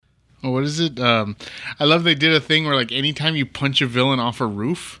what is it? I love they did a thing where like anytime you punch a villain off a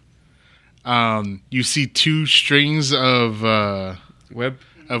roof, you see 2 strings of web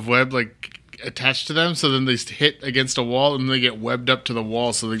like attached to them. So then they hit against a wall and they get webbed up to the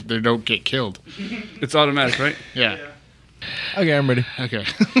wall so they don't get killed. It's automatic, right? Yeah. Okay, I'm ready. Okay.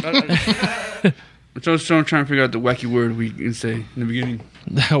 I'm just trying to figure out the wacky word we can say in the beginning.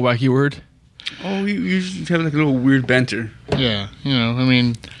 Wacky word. Oh, you usually have like a little weird banter. Yeah, I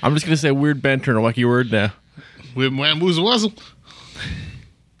mean, I'm just gonna say weird banter and a wacky word now. Wham Woozle Wuzzle.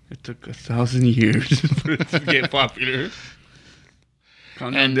 It took 1,000 years for it to get popular.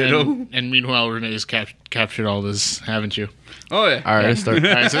 And meanwhile, Renee's captured all this, haven't you? Oh yeah. All right, let's start.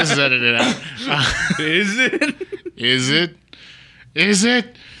 All right, so this is edited out. Is it? Is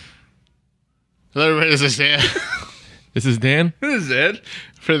it? Hello, everybody. This is Dan. This is Dan. This is Ed.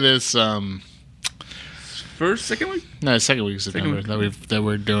 For this, Second week? No, second week of September that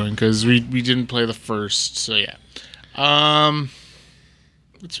we're doing because we didn't play the first. So yeah.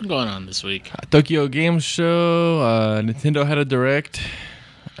 What's been going on this week? Tokyo Game Show. Nintendo had a direct.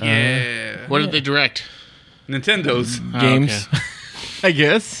 Yeah. What did they direct? Nintendo's games, okay. I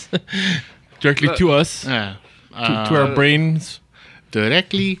guess. Directly to us, Yeah. to our brains.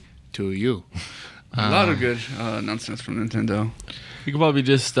 Directly to you. A lot of good nonsense from Nintendo. We could probably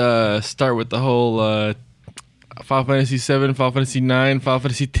just start with the whole Final Fantasy 7, Final Fantasy 9, Final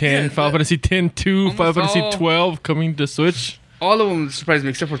Fantasy 10, Final Fantasy 10-2, Final Fantasy 12 coming to Switch. All of them surprised me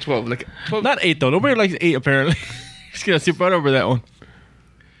except for 12. Like 12. Not 8 though. Nobody likes 8 apparently. Just gonna skip right over that one.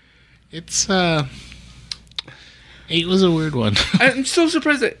 It's 8 was a weird one. I'm so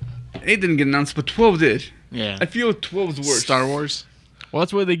surprised that 8 didn't get announced, but 12 did. Yeah. I feel 12's worse. Star Wars. Well,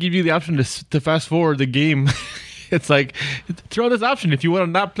 that's why they give you the option to fast forward the game. It's like throw this option if you want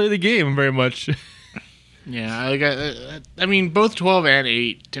to not play the game very much. Yeah, I mean both 12 and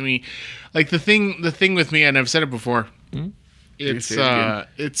 8 to me, like the thing with me, and I've said it before. It's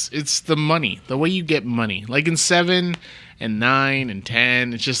the money, the way you get money. Like in 7 and 9 and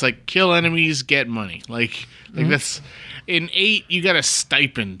 10, it's just like kill enemies, get money. Like that's in 8 you got a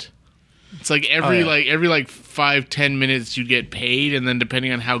stipend. It's like every 5-10 minutes you get paid, and then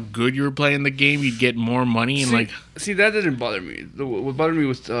depending on how good you were playing the game, you'd get more money. And see, that didn't bother me. What bothered me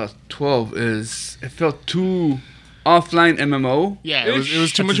with 12 is it felt too offline MMO. Yeah, it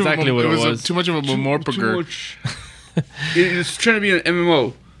was too much exactly of a, what it it was was. too much of a Morpurger. It was trying to be an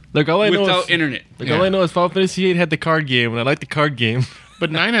MMO Look, all I know without is internet. all I know is Final Fantasy 8 had the card game, and I like the card game.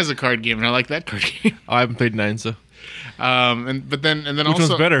 But 9 has a card game, and I like that card game. I haven't played 9, so And then which also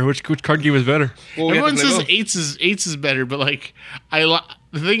one's better? Which card game is better? Well, we everyone have to play says both. 8's is better, but like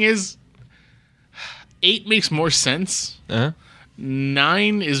the thing is, 8 makes more sense.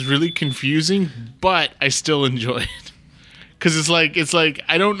 9 is really confusing, but I still enjoy it. Because it's like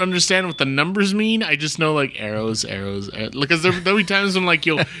I don't understand what the numbers mean. I just know like arrows. Because there'll be times when like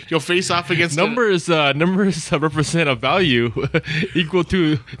you'll face off against Numbers represent a value equal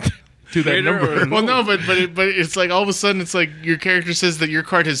to that Greater number. or- Well, no, but it's like all of a sudden it's like your character says that your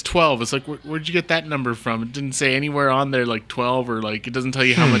card has 12. It's like where'd you get that number from? It didn't say anywhere on there like 12 or like it doesn't tell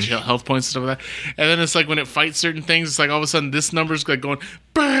you how much health points and stuff like that. And then it's like when it fights certain things, it's like all of a sudden this number's like going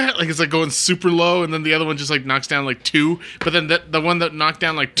like it's like going super low, and then the other one just like knocks down like 2. But then the one that knocked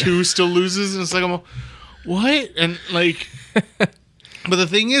down like 2 still loses, and it's like what? And like. But the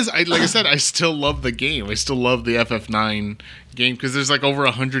thing is, like I said, I still love the game. I still love the FF9 game because there's like over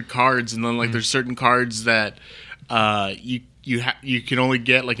 100 cards, and then like there's certain cards that you can only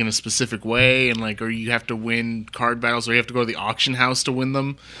get like in a specific way, and like or you have to win card battles, or you have to go to the auction house to win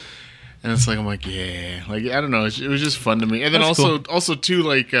them. And it's like I'm like like I don't know, it was just fun to me. And then That's also too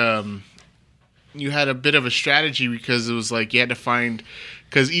like you had a bit of a strategy because it was like you had to find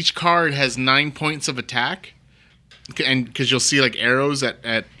because each card has 9 points of attack. And because you'll see like arrows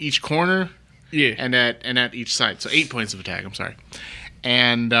at each corner, and at each side, so 8 points of attack. I'm sorry,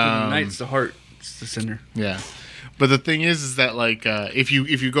 and The knight's the heart, it's the center. yeah. But the thing is that like if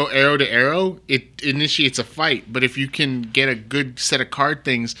you go arrow to arrow, it initiates a fight. But if you can get a good set of card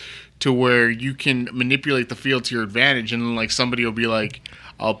things to where you can manipulate the field to your advantage, and then like somebody will be like,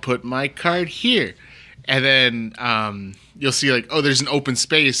 "I'll put my card here," and then you'll see like, "Oh, there's an open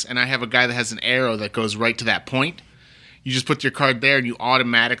space, and I have a guy that has an arrow that goes right to that point." You just put your card there and you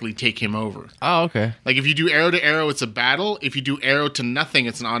automatically take him over. Oh, okay. Like if you do arrow to arrow, it's a battle. If you do arrow to nothing,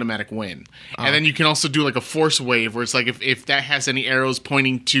 it's an automatic win. And then you can also do like a force wave where it's like if that has any arrows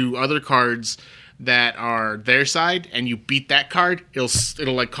pointing to other cards that are their side and you beat that card,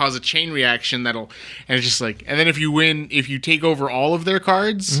 it'll like cause a chain reaction and it's just like, and then if you take over all of their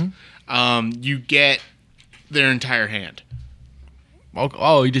cards, you get their entire hand.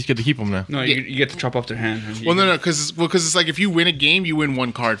 Oh, you just get to keep them now. No, you get to chop off their hand. Well, no, because it's like if you win a game, you win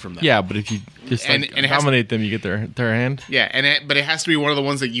one card from them. Yeah, but if you just dominate them, you get their hand. Yeah, but it has to be one of the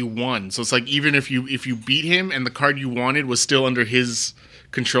ones that you won. So it's like even if you beat him and the card you wanted was still under his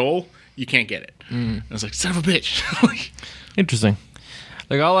control, you can't get it. And I was like, son of a bitch. Interesting.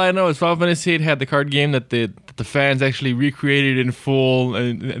 Like all I know is Final Fantasy VIII had the card game that the fans actually recreated in full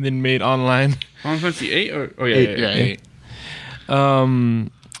and then made online. Final Fantasy 8 or yeah, 8.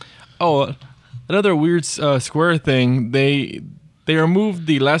 Another weird Square thing. They removed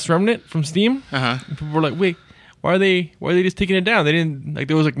the Last Remnant from Steam. People were like, wait, why are they just taking it down? They didn't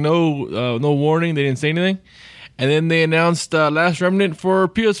there was like no warning. They didn't say anything, and then they announced Last Remnant for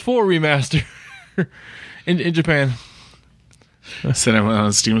PS4 remaster in Japan. So I went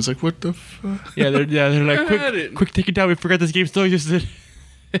on Steam. Was like, what the fuck? Yeah, they're like, quick, take it down. We forgot this game still existed.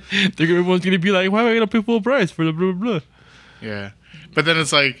 Everyone's gonna be like, why am I gonna pay full price for the blah blah blah? Yeah, but then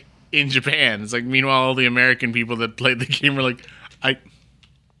it's like in Japan. It's like meanwhile all the American people that played the game were like, I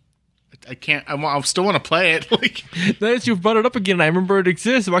can't. I still want to play it. Like, now that you've brought it up again, I remember it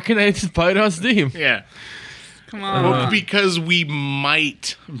exists. Why can't I just buy it on Steam? Yeah. Come on. Well, because we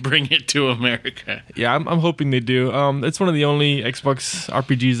might bring it to America. Yeah, I'm hoping they do. It's one of the only Xbox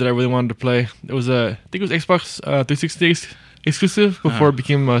RPGs that I really wanted to play. It was I think it was Xbox 360 exclusive before it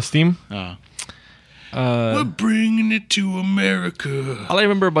became Steam. We're bringing it to America. All I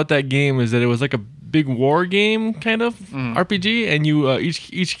remember about that game is that it was like a big war game kind of RPG, and you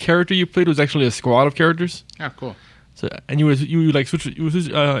each character you played was actually a squad of characters. Oh, cool. So and you like switch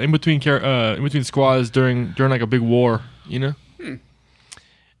in between squads during like a big war, you know.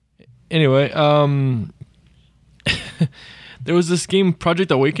 Anyway, there was this game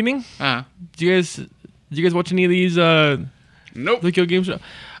Project Awakening. Did you guys watch any of these? Nope. Video games.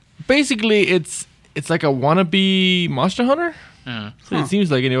 Basically, it's like a wannabe Monster Hunter. So it seems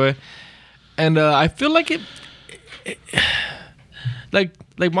like anyway, and I feel like it like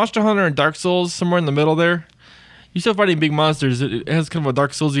Monster Hunter and Dark Souls somewhere in the middle there. You're still fighting big monsters. It has kind of a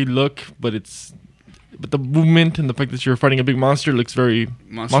Dark Soulsy look, but the movement and the fact that you're fighting a big monster looks very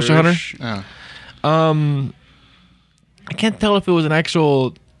Monster Hunter. I can't tell if it was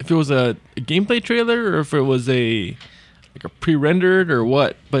if it was a gameplay trailer or if it was a pre-rendered or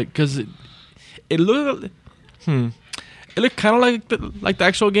what, but because it looked kind of like the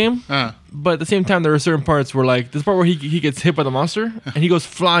actual game, but at the same time there are certain parts where like this part where he gets hit by the monster and he goes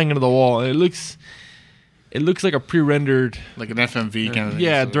flying into the wall. And it looks like a pre-rendered, like an FMV kind of thing.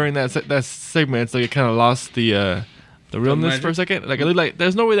 Yeah, so during that segment, it's like it kind of lost the realness for a second. Like it looked like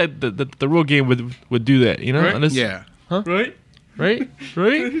there's no way that the real game would do that, you know? Right? Unless, Yeah. Huh? Right. But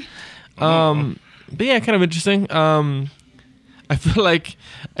yeah, kind of interesting. I feel like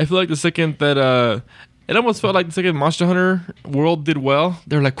the second that it almost felt like the second Monster Hunter World did well,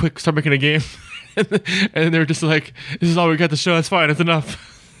 they were like, quick, start making a game, and they were just like, this is all we got to show. It's fine. It's enough.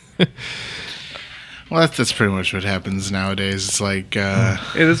 Well, that's pretty much what happens nowadays. It's like, hey,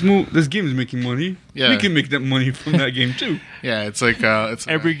 this game is making money. Yeah. We can make that money from that game too. Yeah, it's like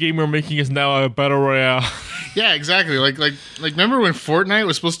every game we're making is now a battle royale. Yeah, exactly. Like remember when Fortnite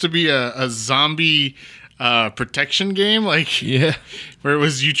was supposed to be a zombie protection game? Like, yeah, where it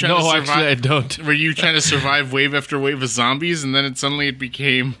was you trying to survive. Actually, I don't. Were you trying to survive wave after wave of zombies, and then suddenly it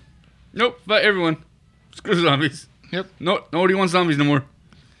became, nope, fight everyone. Screw zombies. Yep. No, nobody wants zombies no more.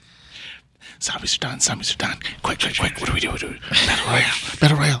 Zombies are done. Quick. What do we do?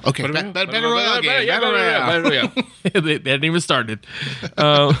 Battle Royale. Okay. Battle Royale game. Battle Royale. They hadn't even started.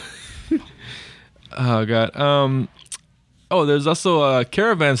 Oh, God. There's also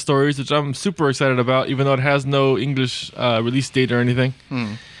Caravan Stories, which I'm super excited about, even though it has no English release date or anything.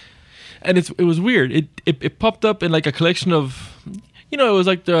 And it was weird. It popped up in like a collection of, it was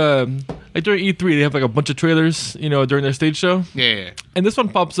like during E3 they have like a bunch of trailers, during their stage show. Yeah. And this one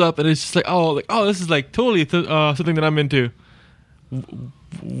pops up and it's just like, this is like totally something that I'm into.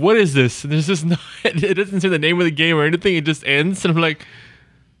 What is this? And there's just no. It doesn't say the name of the game or anything. It just ends, and I'm like,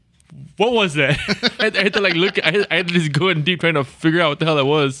 what was that? I had to like look. I had to just go in deep trying to figure out what the hell that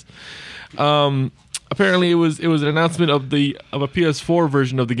was. Apparently, it was an announcement of a PS4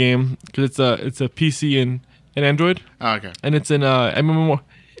 version of the game because it's a PC and Android. Oh, okay. And it's an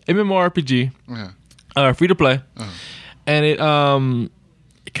MMORPG, free to play, and it kind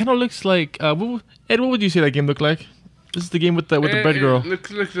of looks like Ed. What would you say that game looked like? This is the game with the bread girl.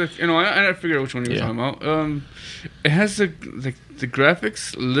 Looks I figured out which one you were talking about. It has the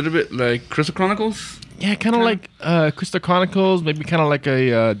graphics a little bit like Crystal Chronicles. Yeah, kind of like Crystal Chronicles, maybe kind of like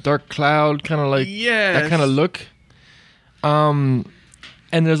a Dark Cloud, kind of like that kind of look. And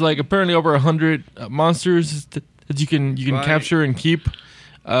there's like apparently over 100 monsters to that you can Right. capture and keep.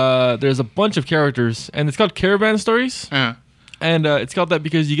 There's a bunch of characters, and it's called Caravan Stories. Uh, And it's called that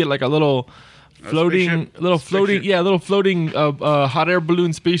because you get like a little floating, hot air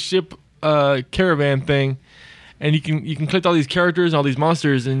balloon spaceship caravan thing, and you can collect all these characters and all these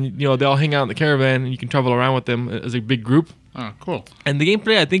monsters, and they all hang out in the caravan, and you can travel around with them as a big group. oh, cool. And the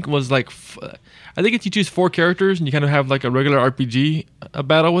gameplay, I think, was like, I think you choose 4 characters, and you kind of have like a regular RPG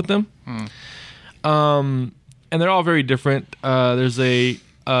battle with them. And they're all very different. There's a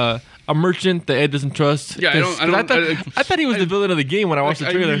merchant that Ed doesn't trust. Yeah, I thought he was the villain of the game when I watched the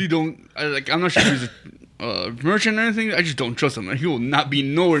trailer. I really don't. I'm not sure if he's a merchant or anything. I just don't trust him. He will not be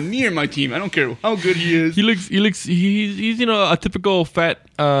nowhere near my team. I don't care how good he is. He's a typical fat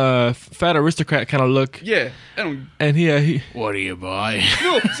aristocrat kind of look. Yeah, I don't. And he What do you buy?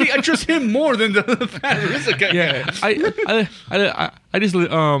 No, see, I trust him more than the fat aristocrat. yeah, I just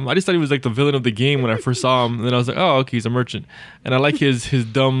thought he was like the villain of the game when I first saw him, and then I was like, oh, okay, he's a merchant, and I like his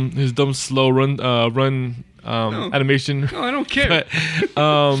dumb slow run animation. No, I don't care. But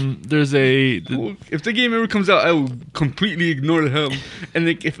there's If the game ever comes out, I will completely ignore him. And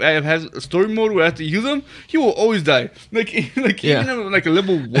like, if I have a story mode where I have to use him, he will always die. Even like a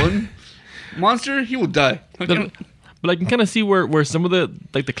level 1 monster, he will die. But I can kind of see where some of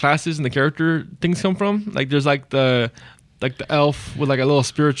the classes and the character things come from. Like there's like the elf with like a little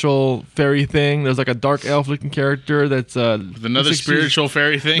spiritual fairy thing. There's like a dark elf looking character that's With another spiritual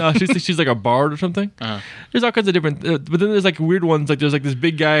fairy thing? No, she's like a bard or something. Uh-huh. There's all kinds of different. But then there's like weird ones. Like there's like this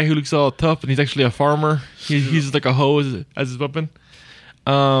big guy who looks all tough, and he's actually a farmer. He's just like a hoe as his weapon.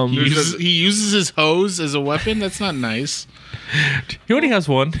 He uses his hose as a weapon? That's not nice. He only has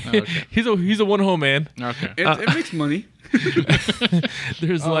one. Oh, okay. He's a one hoe man. Okay. It makes money.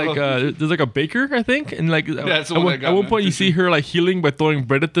 There's like a baker, I think, and like That's the one I got, at one man. point you see her like healing by throwing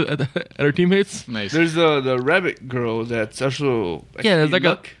bread at her teammates. Nice. There's the rabbit girl that's also There's like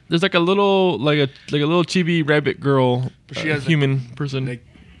a little little chibi rabbit girl, She has, human person. like,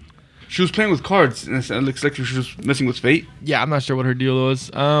 she was playing with cards, and it looks like she was messing with fate. Yeah, I'm not sure what her deal was.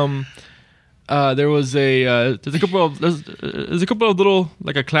 There's a couple of little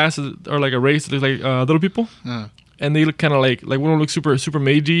like a class or like a race that looks like little people, and they look kind of like one looks super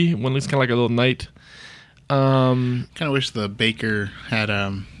magey, one looks kind of like a little knight. Kind of wish the baker had.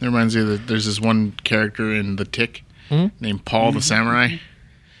 It reminds me that there's this one character in The Tick named Paul the Samurai,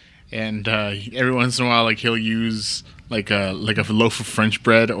 and every once in a while, like he'll use like a loaf of French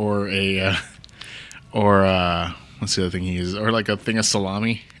bread or what's the other thing he uses, or like a thing of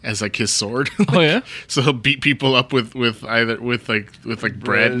salami as like his sword. Oh yeah. So he'll beat people up with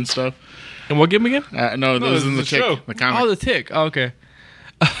bread and stuff. And what game again? No, that was in The it's a Tick, show. the comic. Oh, the Tick. Oh, okay.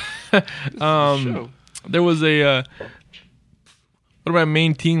 Show. There was one of my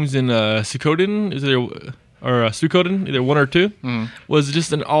main teams in Suikoden, Suikoden, either 1 or 2, was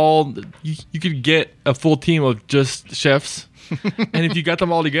just you could get a full team of just chefs. And if you got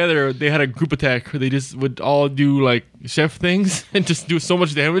them all together, they had a group attack where they just would all do like chef things and just do so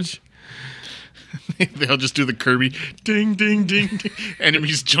much damage. They'll just do the Kirby ding ding ding, ding.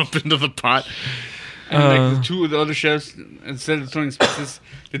 Enemies jump into the pot. And like the 2 of the other chefs, instead of throwing spices,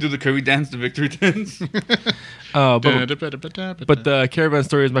 they do the Kirby dance, the victory dance. But the Caravan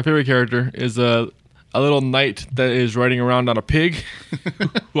Story is my favorite character. Is a little knight that is riding around on a pig,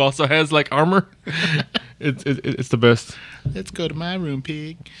 who also has like armor. It's the best. Let's go to my room,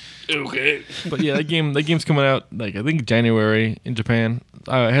 pig. Okay. But yeah, that game's coming out like I think January in Japan.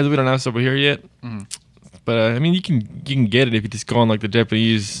 It hasn't been announced over here yet. But I mean, you can get it if you just go on like the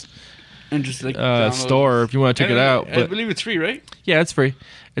Japanese And just like store if you want to check it out. I But believe it's free, right? yeah, it's free.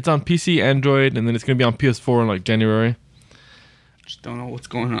 It's on PC, Android, and then it's gonna be on PS4 in like January. Just don't know what's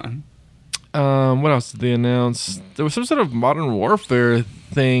going on. What else did they announce? There was some sort of Modern Warfare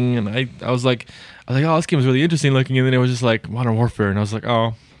thing, and I was like, oh, this game is really interesting looking, and then it was just like Modern Warfare, and I was like,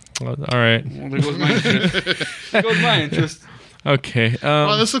 oh, all right, Well, there goes my interest. There goes my interest. okay.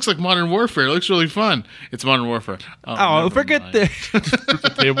 Oh, this looks like Modern Warfare. It looks really fun. It's Modern Warfare. Oh, never forget mind.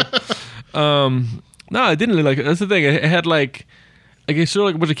 the table. No, it didn't look like it. That's the thing. It had like it showed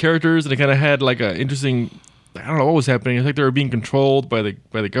like a bunch of characters, and it kind of had like a interesting. I don't know what was happening. It's like they were being controlled by the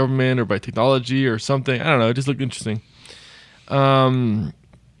government or by technology or something. I don't know. It just looked interesting. Modern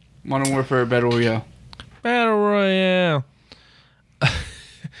Warfare Battle Royale. Battle Royale.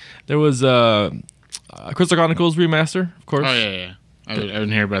 There was Crystal Chronicles remaster, of course. Oh yeah. I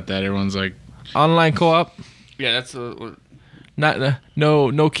didn't hear about that. Everyone's like, Online co-op. Yeah, that's Not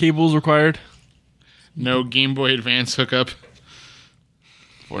no cables required. no Game Boy Advance hookup.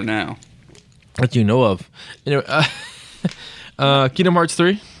 for now. That you know of. Anyway, Kingdom Hearts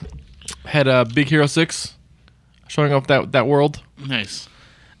 3 had Big Hero 6 showing off that world. Nice.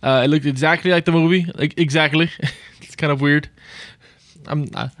 It looked exactly like the movie, like exactly. It's kind of weird.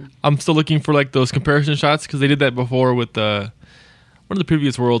 I'm still looking for like those comparison shots because they did that before with one of the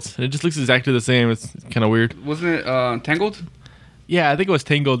previous worlds, and it just looks exactly the same. It's kind of weird. Wasn't it Tangled? Yeah, I think it was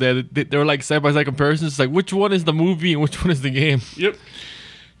Tangled. They were like side by side comparisons. It's like which one is the movie and which one is the game. Yep.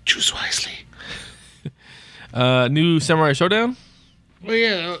 Choose wisely. New Samurai Showdown. Well,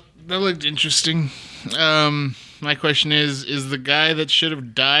 yeah, that looked interesting. My question is the guy that should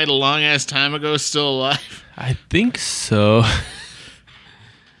have died a long ass time ago still alive? I think so.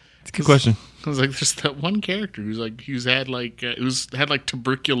 It's a good question. I was like, there's that one character who's had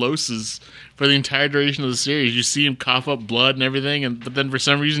tuberculosis for the entire duration of the series. You see him cough up blood and everything, but then for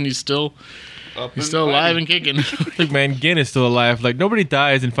some reason he's still alive and kicking. Look, man, Gin is still alive. Like nobody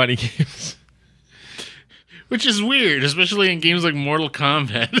dies in fighting games, which is weird, especially in games like Mortal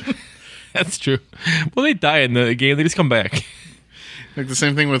Kombat. That's true. Well, they die in the game; they just come back. Like the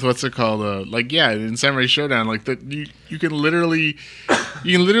same thing with what's it called? In Samurai Showdown, like you can literally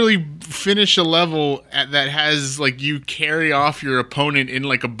finish a level that has like you carry off your opponent in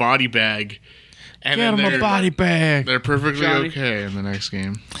like a body bag, and get him a body bag. They're perfectly okay in the next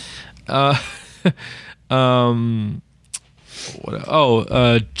game.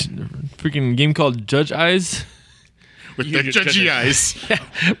 Freaking game called Judge Eyes. With the judgy eyes.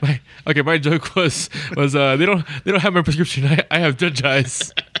 My joke was they don't have my prescription. I have judge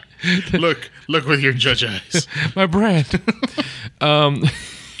eyes. look with your judge eyes. My brand.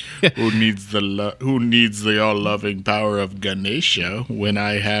 Who needs the all-loving power of Ganesha when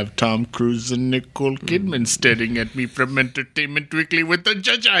I have Tom Cruise and Nicole Kidman staring at me from Entertainment Weekly with the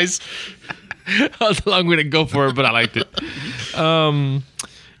judge eyes? That was a long way to go for it, but I liked it.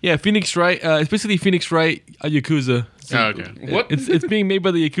 Yeah, Phoenix Wright. It's basically Phoenix Wright Yakuza. So okay. What? It's being made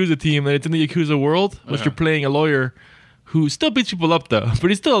by the Yakuza team, and it's in the Yakuza world, which you're playing a lawyer who still beats people up, though. But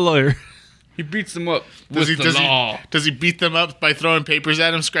he's still a lawyer. He beats them up with the law. Does he beat them up by throwing papers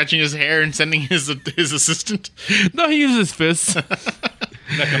at him, scratching his hair, and sending his assistant? No, he uses his fists.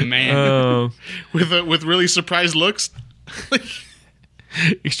 Like a man. With really surprised looks.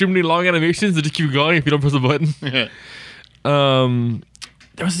 Extremely long animations that just keep going if you don't press the button. Yeah.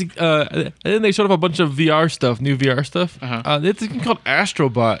 There was, and then they showed off a bunch of VR stuff, new VR stuff. They had this thing called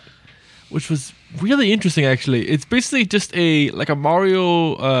Astrobot, which was really interesting. Actually, it's basically just a Mario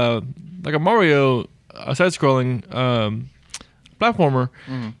side-scrolling platformer,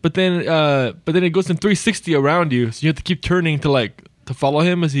 but then it goes in 360 around you, so you have to keep turning to follow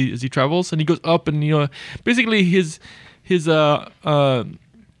him as he travels, and he goes up, and basically he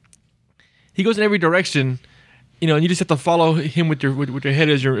goes in every direction. And you just have to follow him with your head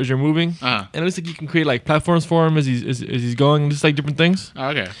as you're moving. And it looks like you can create like platforms for him as he's going, just like different things.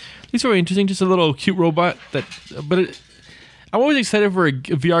 Okay. It's very interesting. Just a little cute robot I'm always excited for a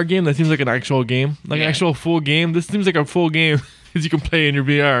VR game that seems like an actual game, an actual full game. This seems like a full game because you can play in your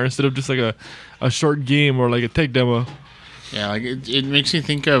VR instead of just like a short game or like a tech demo. Yeah, like it makes me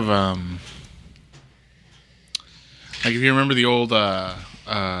think of like if you remember the old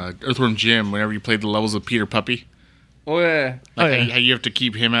Earthworm Jim, whenever you played the levels of Peter Puppy. Oh yeah. How you have to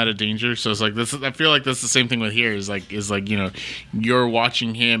keep him out of danger. So it's like this. I feel like that's the same thing with here. Is like you're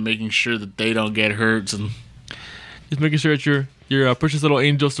watching him, making sure that they don't get hurt, and just making sure that your precious little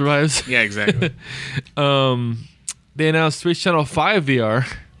angel survives. Yeah, exactly. They announced Space Channel 5 VR.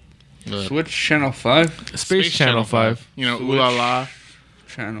 Switch Channel 5. Space Channel 5. Ooh la la.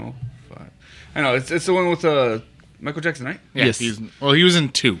 Channel 5. I know it's the one with Michael Jackson, right? Yeah, yes. He was in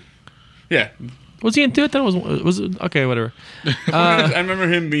 2. Yeah. Was he in 2? I thought it was okay, whatever. I remember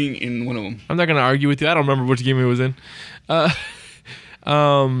him being in one of them. I'm not gonna argue with you. I don't remember which game he was in.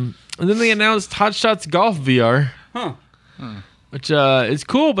 And then they announced Hot Shots Golf VR. Huh. Which is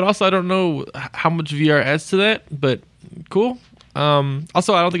cool, but also I don't know how much VR adds to that, but cool.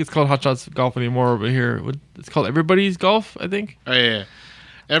 Also, I don't think it's called Hot Shots Golf anymore over here. It's called Everybody's Golf, I think. Oh, yeah.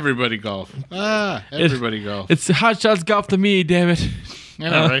 Everybody golf. Everybody golf. It's Hot Shots Golf to me, damn it. I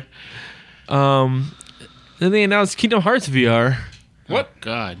know, right? Then they announced Kingdom Hearts VR. What? Oh,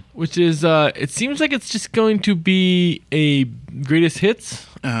 God. Which is, it seems like it's just going to be a greatest hits.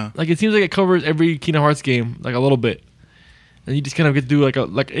 Like, it seems like it covers every Kingdom Hearts game, like a little bit. And you just kind of get to do like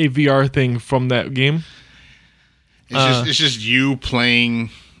a VR thing from that game. It's just you playing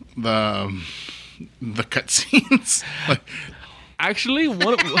the cutscenes. Actually,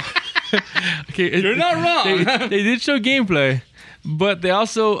 okay, you're not wrong. They did show gameplay, but they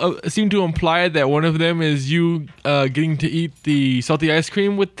also seem to imply that one of them is you getting to eat the salty ice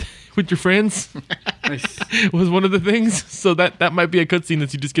cream with your friends. Nice. Was one of the things. So that might be a cutscene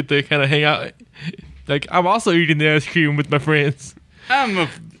that you just get to kind of hang out Like I'm also eating the ice cream with my friends. I'm a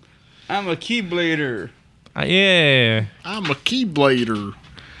keyblader. Yeah. I'm a keyblader.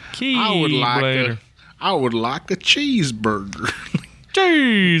 Keyblader. I would like a cheeseburger.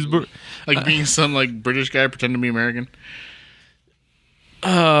 Cheeseburger. Like being some like British guy pretending to be American.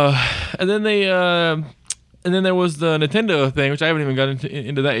 And then there was the Nintendo thing, which I haven't even gotten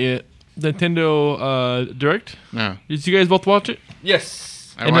into that yet. Nintendo Direct. No. Did you guys both watch it?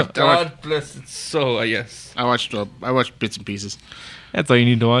 Yes. God bless its soul. Yes. I watched bits and pieces. That's all you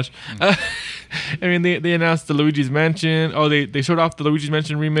need to watch. I mean, they announced the Luigi's Mansion. Oh, they showed off the Luigi's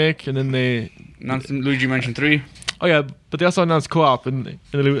Mansion remake, and then they announced Luigi Mansion 3. Oh yeah, but they also announced co-op, and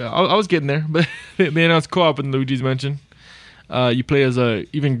I was getting there, but they announced co-op in Luigi's Mansion. You play as a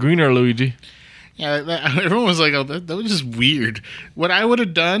even greener Luigi. Yeah, everyone was like, "Oh, that was just weird." What I would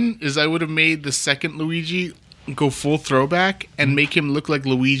have done is I would have made the second Luigi go full throwback and make him look like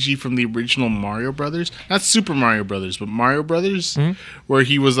Luigi from the original Mario Brothers, not Super Mario Brothers, but Mario Brothers, where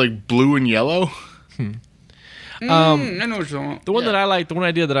he was like blue and yellow. I know what you're talking about. The one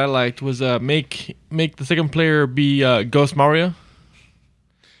idea that I liked was make the second player be Ghost Mario.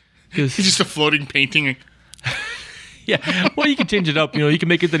 He's just a floating painting. Yeah, well, you can change it up. You can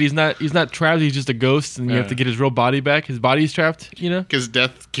make it that he's not trapped. He's just a ghost, and you have to get his real body back. His body's trapped. Because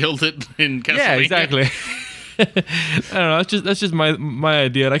death killed it in Castlevania. Yeah, exactly. I don't know. That's just my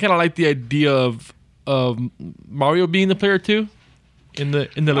idea. And I kind of like the idea of Mario being the player too in the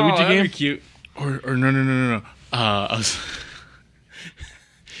Luigi game. Be cute. Or no.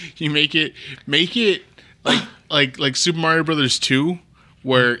 You make it like Super Mario Brothers 2.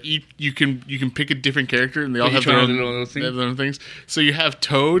 Where you can pick a different character and they all have their own things. So you have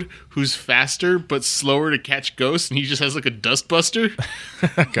Toad, who's faster but slower to catch ghosts, and he just has like a dust buster.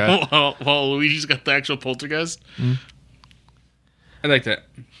 Okay. while Luigi's got the actual poltergeist. I like that.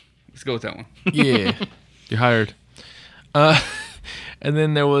 Let's go with that one. Yeah, you're hired. And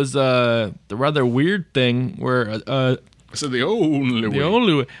then there was the rather weird thing where So the only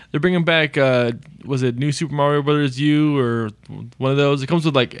way. They're bringing back was it New Super Mario Brothers U or one of those? It comes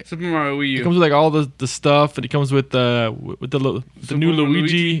with like Super Mario Wii U. It comes with like all the stuff, and it comes with the new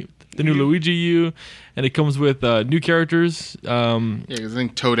Luigi, the new Luigi U, and it comes with new characters. Yeah, because I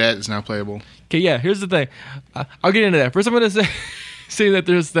think Toadette is now playable. Okay, yeah. Here's the thing. I'll get into that. First, I'm gonna say that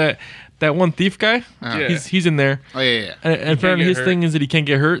there's that one thief guy. Yeah. He's in there. Oh yeah. And apparently his thing is that he can't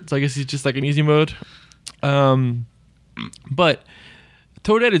get hurt. So I guess he's just like an easy mode. But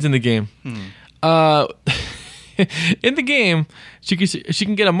Toadette is in the game. In the game, she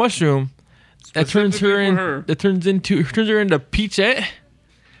can get a mushroom that turns her into Peachette,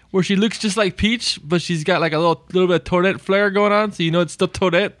 where she looks just like Peach, but she's got like a little bit of Toadette flair going on. So it's still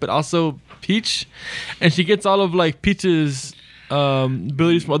Toadette, but also Peach, and she gets all of like Peach's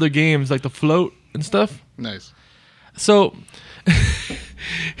abilities from other games, like the float and stuff. Nice. So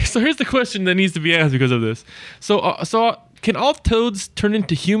here's the question that needs to be asked because of this. So can all toads turn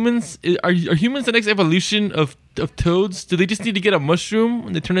into humans? Are humans the next evolution of toads? Do they just need to get a mushroom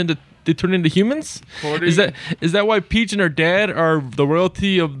and they turn into humans? Is that why Peach and her dad are the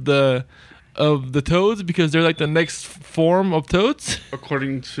royalty of the toads, because they're like the next form of toads?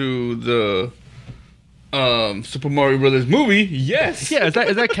 According to the Super Mario Brothers movie, yes. Yeah, is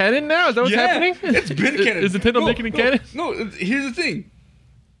that canon now? Is that what's happening? It's been canon. Is Nintendo making it canon? No, here's the thing.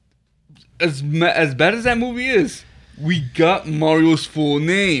 As bad as that movie is, we got Mario's full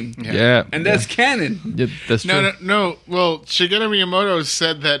name. Yeah. And that's canon. Yeah, that's true. No. Well, Shigeru Miyamoto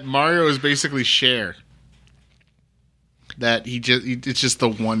said that Mario is basically Cher. That it's just the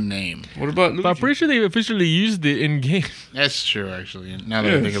one name. What about Luigi? But I'm pretty sure they officially used it in game. That's true, actually. Now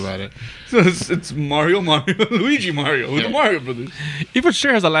that I think about it. So it's Mario, Luigi Mario with the Mario Brothers. Even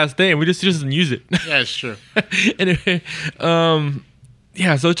Cher has a last name. He just doesn't use it. Yeah, it's true. Anyway,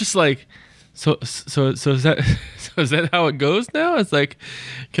 yeah. So it's just like, so is that how it goes now? It's like,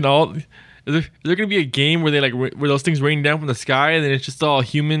 is there gonna be a game where they like where those things rain down from the sky and then it's just all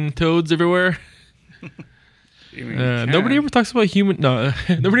human toads everywhere? Nobody ever talks about human. No,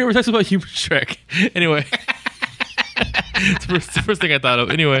 nobody ever talks about human Shrek. Anyway, it's the first thing I thought of.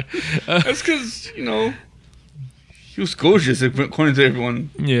 Anyway, that's because he was gorgeous according to everyone.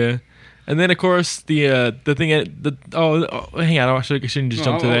 Yeah, and then of course the thing hang on, I shouldn't just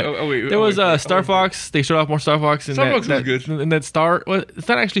jump to that. There was Star Fox. They showed off more Star Fox. And Star Fox was good. And that Star. Well, it's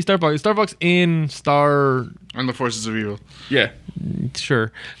not actually Star Fox. It's Star Fox in Star. On the Forces of Evil. Yeah,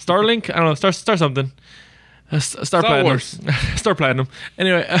 sure. Starlink. I don't know. Star something. Star Platinum. Wars. Star Platinum.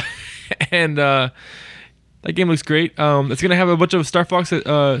 Anyway, and That game looks great. It's gonna have a bunch of Star Fox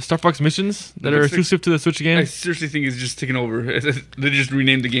missions that are exclusive to the Switch game. I seriously think it's just taking over. They just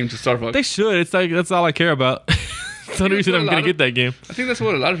renamed the game to Star Fox. They should. It's like that's all I care about. That's the only reason I'm gonna get that game. I think that's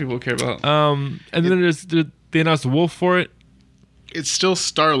what a lot of people care about. And then they announced Wolf for it. It's still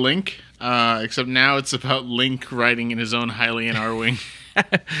Starlink, except now it's about Link riding in his own Hylian R-Wing.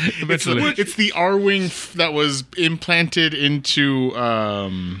 It's the R-Wing that was implanted into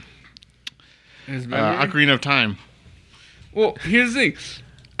Ocarina of Time. Well, here's the thing.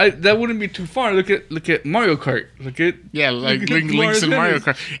 That wouldn't be too far. Look at Mario Kart. Like Link's in Mario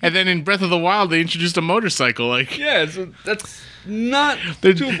Kart. And then in Breath of the Wild, they introduced a motorcycle. Yeah, so that's not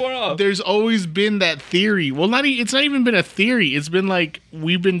too far off. There's always been that theory. Well, it's not even been a theory. It's been like,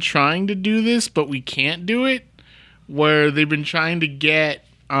 we've been trying to do this, but we can't do it. Where they've been trying to get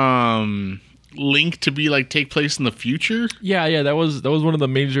Link to be like take place in the future. Yeah, that was one of the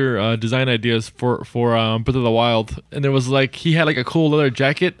major design ideas for Breath of the Wild. And there was like he had like a cool leather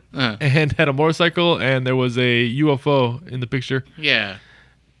jacket and had a motorcycle, and there was a UFO in the picture. Yeah,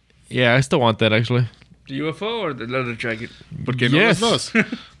 I still want that actually. The UFO or the leather jacket? Yes.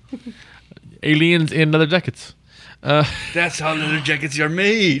 Aliens in leather jackets. That's how leather jackets are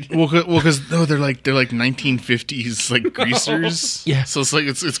made. Well, because they're like 1950s like greasers. Yeah. So it's like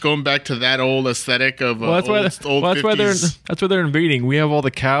it's going back to that old aesthetic of that's why 50s. That's why they're invading. We have all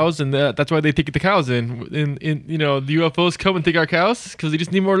the cows, and that's why they take the cows in. The UFOs come and take our cows because they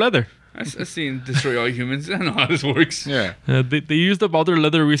just need more leather. I've seen Destroy All Humans. I know how this works. Yeah. They used up all their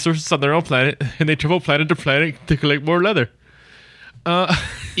leather resources on their own planet, and they travel planet to planet to collect more leather.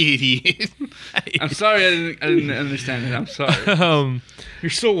 Idiot. I'm sorry, I didn't understand it. I'm sorry.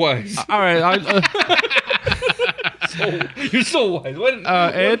 You're so wise. All right. You're so wise.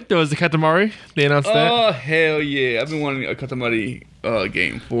 Ed, there was the Katamari. They announced that. Oh, hell yeah. I've been wanting a Katamari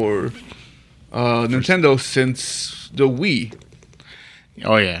game for Nintendo since the Wii.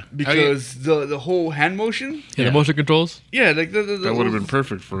 Oh, yeah. Because the whole hand motion. Yeah, the motion controls. Yeah, like that would have been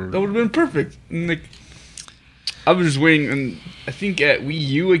perfect for... That would have been perfect. And, like, I was just waiting, and I think at Wii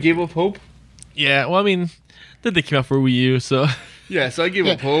U I gave up hope. Yeah, well, I mean, then they came out for Wii U, so... Yeah, so I gave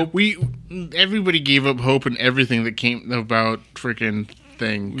up hope. Everybody gave up hope in everything that came about freaking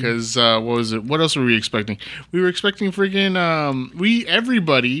thing. Because, what was it? What else were we expecting? We were expecting freaking...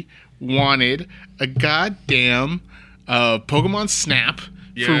 Everybody wanted a goddamn Pokemon Snap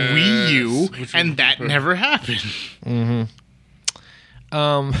for Wii U, and that never happened.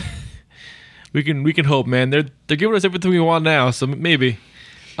 Mm-hmm. We can hope, man. They're giving us everything we want now, so maybe.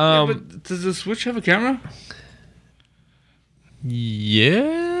 But does the Switch have a camera?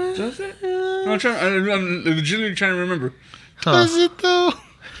 Yeah. Does it? I'm legitimately trying to remember. Does it though?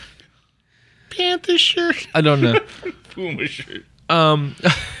 Panther shirt. I don't know. Puma shirt.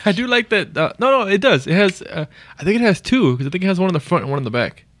 I do like that. No, it does. It has. I think it has two because I think it has one in the front and one in the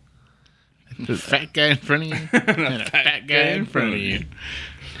back. Fat guy in front of you and a fat guy in front of you.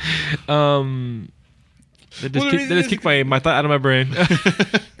 They just kicked my thought out of my brain.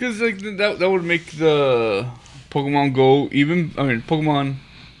 Because like that would make the Pokemon Go Pokemon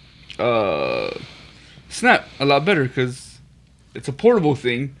Snap a lot better because it's a portable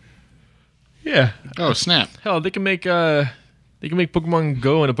thing. Yeah. Oh snap! Hell, they can make Pokemon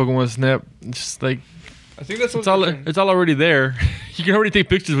Go and a Pokemon Snap. It's just like I think that's it's all already there. You can already take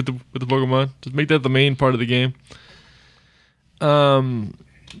pictures with the Pokemon. Just make that the main part of the game.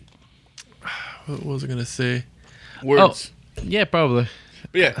 What was I gonna say? Words. Oh, yeah, probably.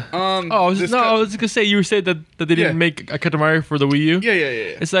 But yeah. I was gonna say you said that they didn't make a Katamari for the Wii U. Yeah.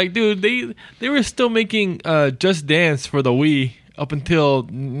 It's like, dude, they were still making Just Dance for the Wii up until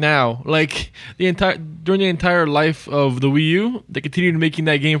now. Like during the entire life of the Wii U, they continued making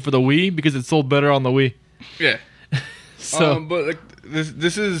that game for the Wii because it sold better on the Wii. Yeah. So, but like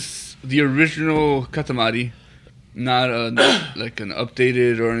this is the original Katamari, not like an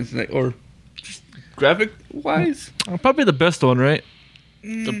updated or anything like or. Graphic wise, probably the best one, right?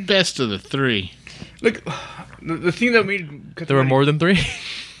 The best of the three. Like the thing that made Katamari, there were more than three.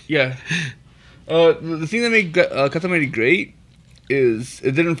 Yeah. The thing that made Katamari great is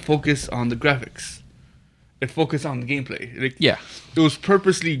it didn't focus on the graphics. It focused on the gameplay. Like, yeah. It was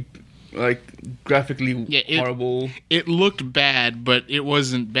purposely like graphically horrible. It looked bad, but it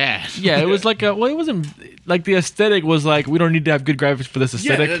wasn't bad. Yeah, it was like it wasn't like the aesthetic was like we don't need to have good graphics for this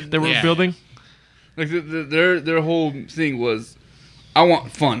aesthetic that we're building. Like their whole thing was, I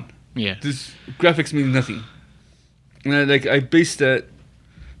want fun. Yeah. This graphics mean nothing. And I based that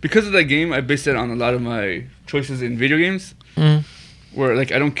because of that game. I based that on a lot of my choices in video games. Where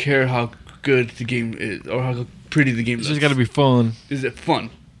like I don't care how good the game is or how pretty the game looks. It's just gotta be fun. Is it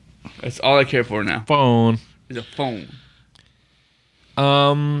fun? That's all I care for now. Fun. is a phone.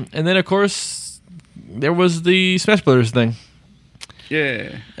 And then of course there was the Smash Brothers thing.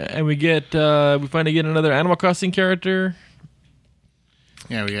 Yeah. And we finally get another Animal Crossing character.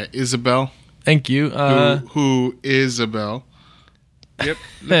 Yeah, we got Isabelle. Thank you. Who Isabelle? Yep.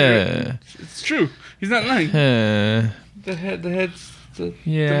 It's true. He's not lying. The head's the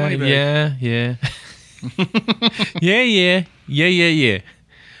yeah, money bag. yeah. Yeah. Yeah.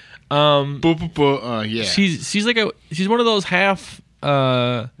 She's one of those half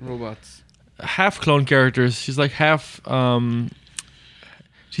Robots. half clone characters. She's like half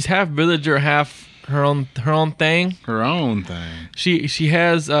she's half villager, half her own thing. Her own thing. She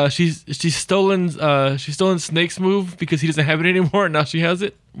has she's stolen Snake's move because he doesn't have it anymore. Now she has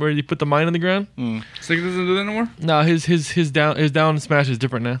it where you put the mine on the ground. Snake doesn't do that anymore? No, his down smash is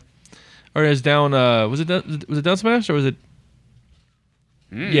different now. Or his down was it down smash or was it?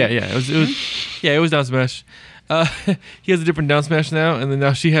 Yeah, it was down smash. He has a different down smash now, and then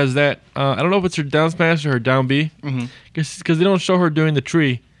now she has that. I don't know if it's her down smash or her down B, because they don't show her doing the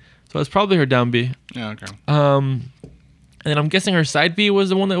tree, so it's probably her down B. Yeah, okay. And then I'm guessing her side B was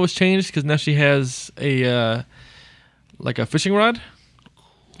the one that was changed because now she has a like a fishing rod.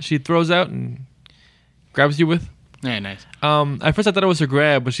 She throws out and grabs you with. Yeah, nice. At first I thought it was her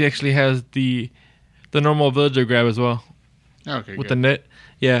grab, but she actually has the normal villager grab as well. Okay, with good. the net.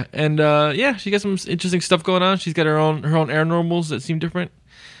 Yeah, and she got some interesting stuff going on. She's got her own air normals that seem different.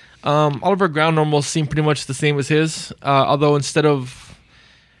 All of her ground normals seem pretty much the same as his. Although instead of,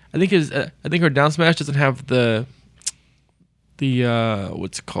 I think her down smash doesn't have the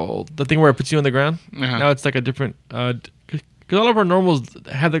what's it called, the thing where it puts you on the ground. Now it's like a different. Because all of her normals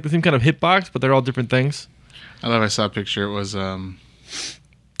have like the same kind of hitbox, but they're all different things. I thought I saw a picture. It was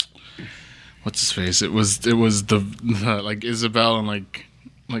what's his face? It was the like Isabelle and like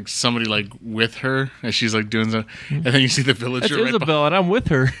somebody like with her as she's like doing something, and then you see the villager. That's Isabelle, and I'm with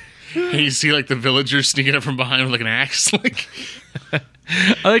her. And you see like the villager sneaking up from behind with like an axe, like.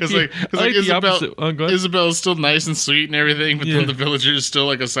 I like Isabelle is still nice and sweet and everything, but then the villager is still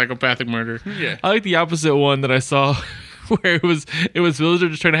like a psychopathic murderer. Yeah, I like the opposite one that I saw. Where it was villager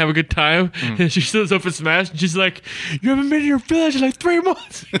just trying to have a good time, and she shows up in Smash, and she's like, "You haven't been to your village in like 3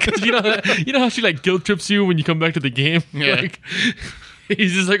 months." Because you know how she like guilt trips you when you come back to the game. Yeah, like,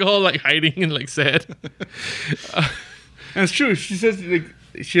 he's just like all like hiding and like sad. That's true. She says like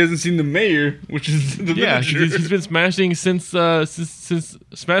she hasn't seen the mayor, which is the villager. He's been smashing since Smash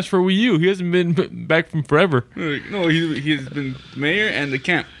for Wii U. He hasn't been back from forever. No, he's been mayor and the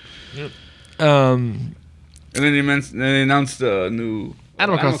camp. Yep. And then they announced the new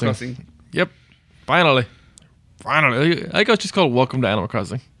Animal Crossing. Yep. Finally. I like how it's just called Welcome to Animal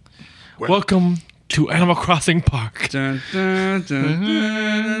Crossing. Welcome to Animal Crossing Park. Dun, dun, dun,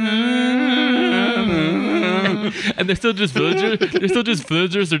 dun. And they're still just villagers. They're still just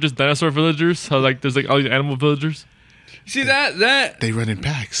villagers. They're just dinosaur villagers. How like there's like all these animal villagers. See that they run in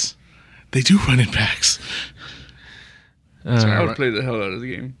packs. They do run in packs. I would play the hell out of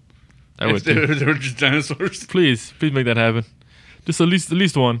the game. I would. They were just dinosaurs. Please make that happen. Just at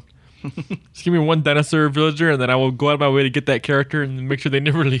least one. Just give me one dinosaur villager, and then I will go out of my way to get that character and make sure they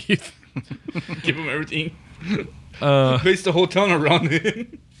never leave. Give them everything. Base the whole town around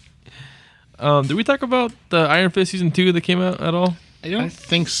it. Did we talk about the Iron Fist season 2 that came out at all? I don't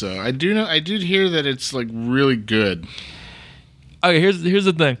think so. I did hear that it's like really good. Okay, here's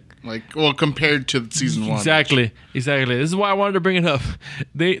the thing. Like, well, compared to season 1. Exactly. This is why I wanted to bring it up.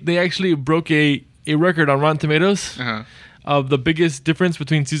 They actually broke a record on Rotten Tomatoes of the biggest difference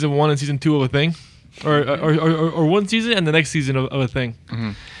between season 1 and season 2 of a thing, or one season and the next season of a thing.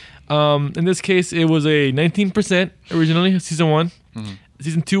 In this case, it was a 19% originally, season 1.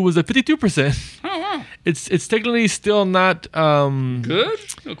 Season 2 was a 52%. Oh wow! It's technically still not good.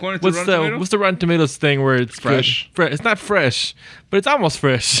 According to Rotten Tomatoes? What's the Rotten Tomatoes thing where it's fresh? It's not fresh, but it's almost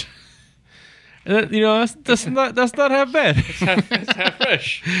fresh. And that, that's not half bad. It's half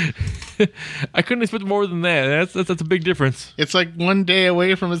fresh. I couldn't expect more than that. That's a big difference. It's like 1 day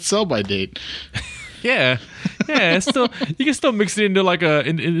away from its sell-by date. Yeah. It's still, you can still mix it into like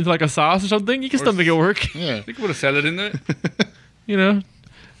a sauce or something. You can still make it work. Yeah, you can put a salad in there.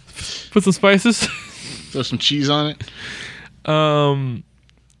 Put some spices. Throw some cheese on it.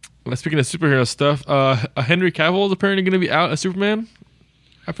 Speaking of superhero stuff, Henry Cavill is apparently going to be out as Superman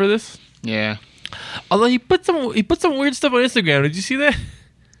after this. Yeah. Although he put some weird stuff on Instagram. Did you see that?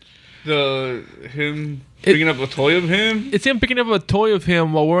 Him picking up a toy of him. It's him picking up a toy of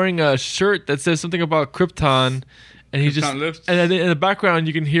him while wearing a shirt that says something about Krypton, and he Krypton lifts. And then in the background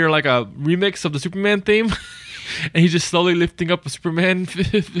you can hear like a remix of the Superman theme. and he's just slowly lifting up a Superman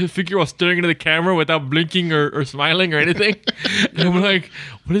figure while staring into the camera without blinking or smiling or anything. And I'm like,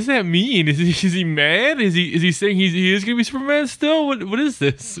 what does that mean? Is he mad? Is he saying he is gonna be Superman still? What is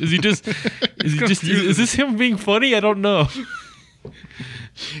this? Is this him being funny? I don't know.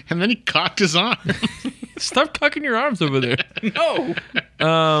 And then he cocked his arm. Stop cocking your arms over there. No.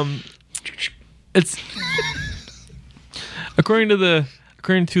 It's according to the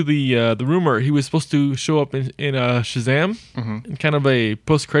rumor, he was supposed to show up in Shazam in kind of a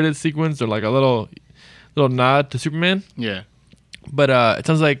post-credit sequence or like a little nod to Superman. Yeah. But it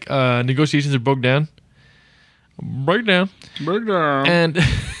sounds like negotiations are broke down. And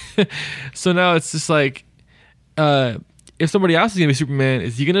so now it's just like, if somebody else is gonna be Superman,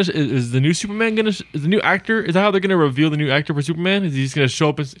 is the new Superman is the new actor? Is that how they're gonna reveal the new actor for Superman? Is he just gonna show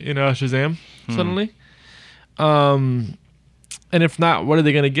up in Shazam suddenly? And if not, what are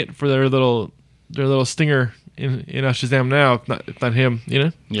they gonna get for their little stinger in Shazam now? If not him, you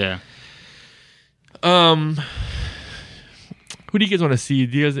know? Yeah. Who do you guys want to see?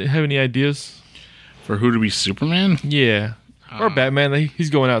 Do you guys have any ideas For who to be Superman? Yeah, or Batman? He's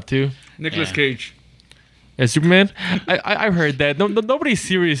going out too. Nicolas Cage. Yeah, Superman. I've heard that. Nobody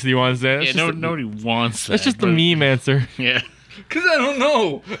seriously wants that. Yeah, nobody wants that. That's just the meme answer. Yeah. Because I don't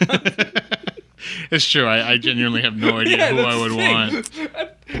know. It's true. I genuinely have no idea who I would want.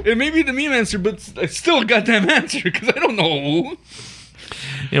 It may be the meme answer, but it's still a goddamn answer because I don't know.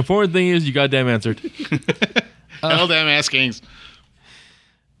 The important thing is you goddamn answered. Hell damn ass kings.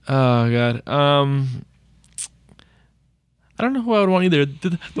 Oh god. I don't know who I would want either.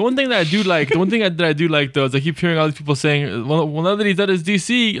 The one thing that I do like, though, is I keep hearing all these people saying, "Well, now that he's at his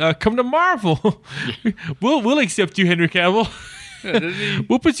DC, come to Marvel. We'll accept you, Henry Cavill.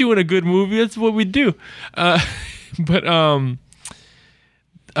 We'll put you in a good movie. That's what we do." So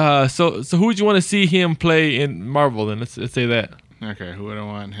who would you want to see him play in Marvel? Then let's say that. Okay, who would I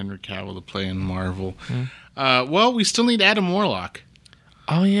want Henry Cavill to play in Marvel? Well, we still need Adam Warlock.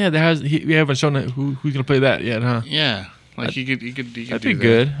 Oh yeah, we haven't shown who's gonna play that yet, huh? Yeah, like you could that'd do be that.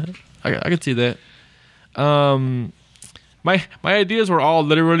 good. I could see that. My ideas were all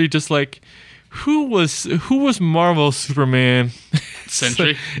literally just like, who was Marvel's Superman?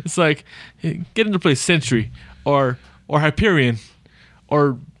 Sentry. It's like get him to play Sentry or Hyperion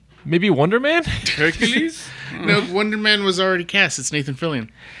or maybe Wonder Man. Hercules? No, Wonder Man was already cast. It's Nathan Fillion.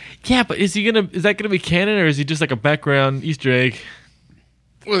 Yeah, but is that gonna be canon or is he just like a background Easter egg?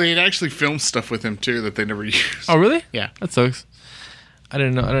 Well, they'd actually filmed stuff with him too that they never used. Oh, really? Yeah, that sucks. I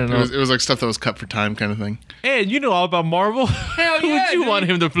didn't know. It was like stuff that was cut for time, kind of thing. Hey, you know all about Marvel. Hell Who yeah, would you dude. want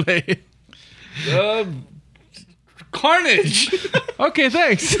him to play? Carnage. Okay,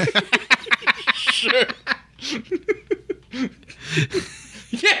 thanks. Sure.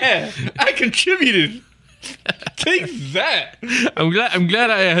 Yeah, I contributed. Take that. I'm glad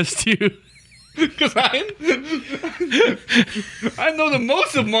I asked you. Because I know the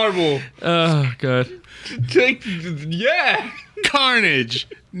most of Marvel. Oh god. Yeah. Carnage.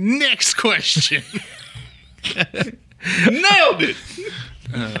 Next question. Nailed it.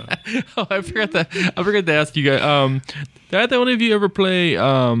 Oh, I forgot to ask you guys. Did either one of you ever play?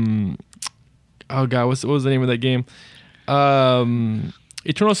 Oh god, what was the name of that game?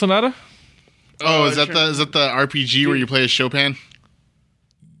 Eternal Sonata. Oh, is that the RPG where you play as Chopin?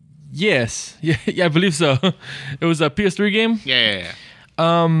 Yes, yeah, I believe so. It was a PS3 game. Yeah.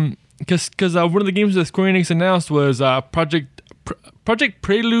 Because one of the games that Square Enix announced was Project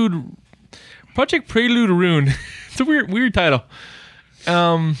Prelude Rune. It's a weird title.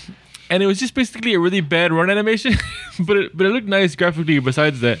 And it was just basically a really bad run animation, but it looked nice graphically.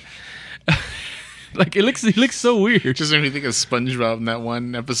 Besides that, like it looks so weird. Just made me think of SpongeBob in that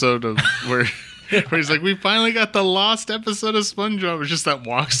one episode of where he's like, "We finally got the lost episode of SpongeBob." It's just that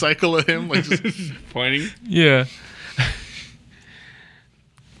walk cycle of him, like just Pointing. Yeah.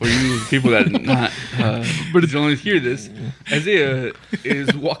 For you people that not, but don't hear this, Isaiah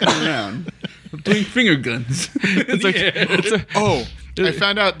is walking around doing finger guns. I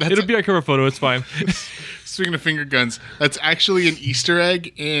found out that's It'll be our cover photo. It's fine. Speaking of finger guns, that's actually an Easter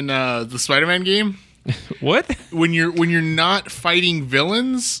egg in the Spider-Man game. What? When you're not fighting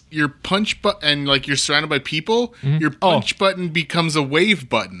villains, your punch button, and like you're surrounded by people, your punch button becomes a wave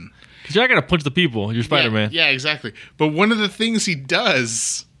button. Because you're not gonna punch the people. You're Spider-Man. Yeah, exactly. But one of the things he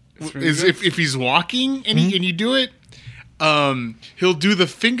does is if he's walking and and you do it, he'll do the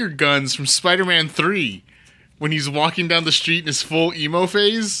finger guns from Spider-Man 3 when he's walking down the street in his full emo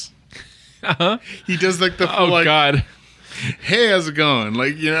phase. Uh-huh. He does like the full, God. "Hey, how's it going?"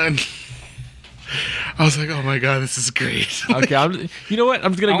 Like, you know. I was like, oh my god, this is great. Okay, you know what?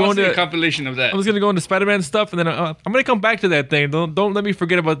 I'm just gonna go into a compilation of that. I'm just gonna go into Spider-Man stuff, and then I'm gonna come back to that thing. Don't let me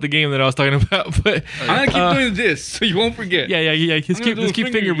forget about the game that I was talking about. But I'm gonna keep doing this, so you won't forget. Yeah. Just keep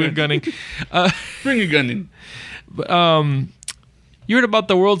finger gunning. Finger gunning. But, you heard about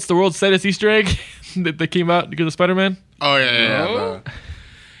the world's saddest Easter egg that came out because of Spider-Man? Oh yeah.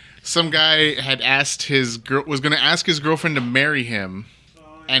 Some guy had asked was going to ask his girlfriend to marry him,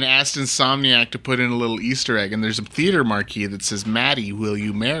 and asked Insomniac to put in a little Easter egg. And there's a theater marquee that says, "Maddie, will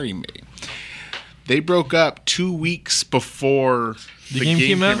you marry me?" They broke up 2 weeks before the game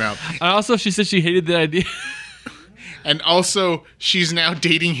came out. Also, she said she hated the idea. And also, she's now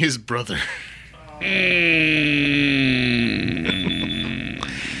dating his brother.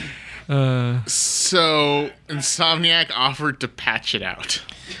 So Insomniac offered to patch it out,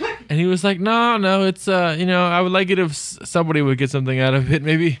 and he was like, "No, it's I would like it if somebody would get something out of it.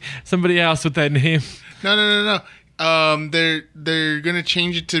 Maybe somebody else with that name." No. They're gonna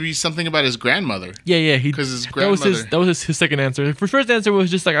change it to be something about his grandmother. Yeah. Because his grandmother. That was his second answer. His first answer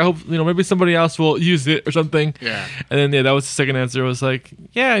was just like, I hope maybe somebody else will use it or something. Yeah. And then that was his second answer. Was like,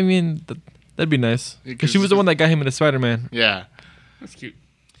 yeah, I mean that'd be nice because she was the one that got him into Spider-Man. Yeah. That's cute.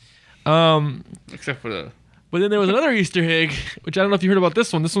 Except for the. But then there was another Easter egg, which I don't know if you heard about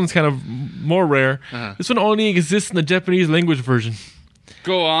this one. This one's kind of more rare. Uh-huh. This one only exists in the Japanese language version.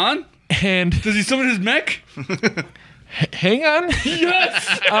 Go on. And does he summon his mech? Hang on.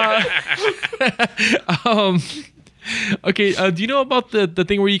 Yes. Okay. Do you know about the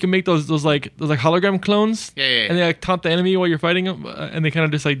thing where you can make those hologram clones? Yeah. And they like taunt the enemy while you're fighting them, and they kind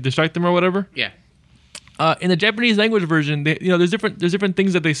of just like distract them or whatever. Yeah. In the Japanese language version, there's different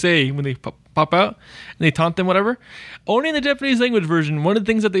things that they say when they pop out and they taunt them, whatever. Only in the Japanese language version, one of the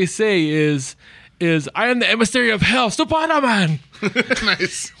things that they say is "I am the emissary of hell, Spider-Man."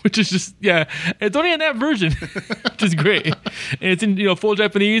 Nice. Which is just it's only in that version, which is great. And it's in full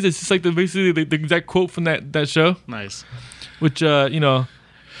Japanese. It's just like basically the exact quote from that show. Nice. Which if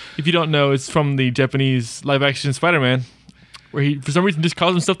you don't know, it's from the Japanese live action Spider-Man, where he for some reason just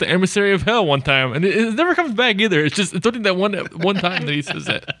calls himself the emissary of hell one time, and it never comes back either. It's only that one time that he says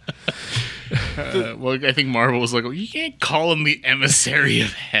that. Well, I think Marvel was like, well, you can't call him the emissary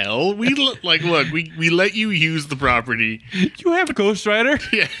of hell. We we let you use the property. You have a Ghost Rider.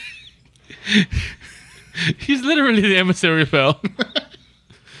 Yeah. He's literally the emissary of hell.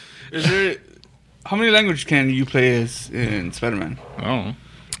 How many languages can you play as in Spider-Man? Oh.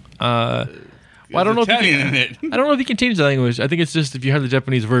 Well, I don't know if you can change the language. I think it's just if you have the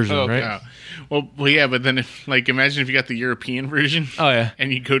Japanese version, right? Yeah. Well, yeah, but then imagine if you got the European version. Oh yeah.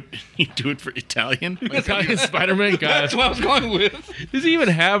 And you do it for Italian. Italian Spider-Man. God. That's what I was going with. Does he even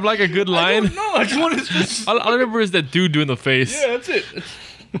have like a good line? No, I just wanted to. All I remember is that dude doing the face. Yeah, that's it.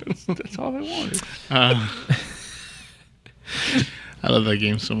 That's all I wanted. I love that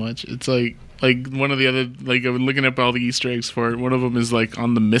game so much. It's like one of the other, I've been looking up all the Easter eggs for it. One of them is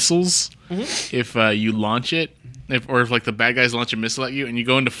on the missiles. Mm-hmm. If you launch it, if the bad guys launch a missile at you and you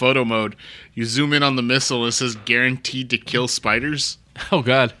go into photo mode, you zoom in on the missile and it says "guaranteed to kill spiders." Oh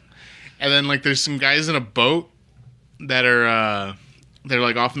God! And then there's some guys in a boat that are they're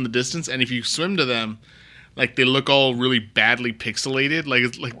off in the distance, and if you swim to them, they look all really badly pixelated.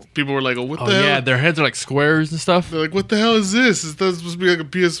 Like people were like, "Oh, what the hell?" Yeah, their heads are like squares and stuff. They're like, "What the hell is this? Is that supposed to be like a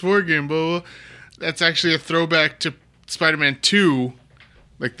PS4 game?" Blah. That's actually a throwback to Spider-Man 2.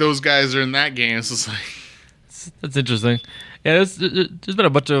 Those guys are in that game. So it's that's interesting. Yeah, there's been a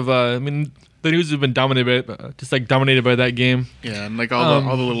bunch of. The news has been dominated by that game. Yeah, and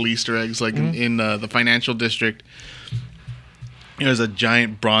all the little Easter eggs, in the financial district. There's a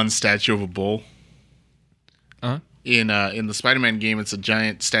giant bronze statue of a bull. Uh-huh. In the Spider-Man game, it's a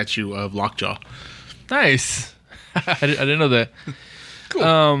giant statue of Lockjaw. Nice. I didn't know that.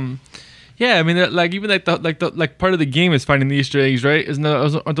 Cool. Yeah, I mean, even the part of the game is finding the Easter eggs, right?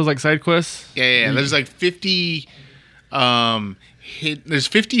 Aren't those side quests? Yeah. There's 50. There's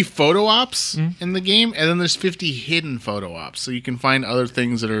 50 photo ops in the game, and then there's 50 hidden photo ops, so you can find other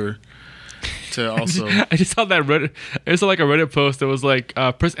things that are to also. I just saw that Reddit. I saw a Reddit post that was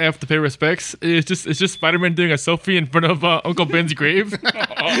press F to pay respects. It's just Spider-Man doing a selfie in front of Uncle Ben's grave.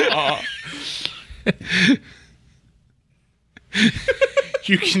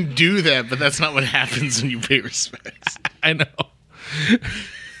 You can do that, but that's not what happens when you pay respects. I know.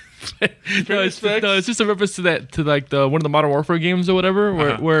 No, it's just a reference to that the one of the Modern Warfare games or whatever,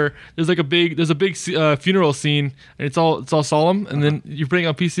 where there's a big funeral scene and it's all solemn, and then you're playing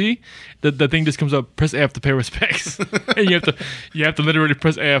on PC, the thing just comes up, press F to pay respects, and you have to literally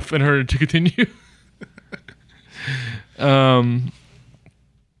press F in order to continue.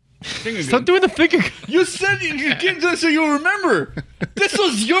 Stop doing the finger. You said you can't do it so you'll remember. This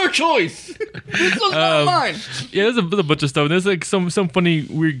was your choice. This was not mine. Yeah, there's a bunch of stuff. There's like some funny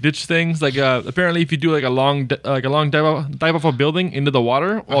weird ditch things. Like apparently, if you do like a long dive off a building into the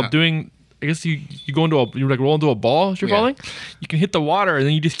water while doing, I guess you go into you like roll into a ball as you're falling. You can hit the water and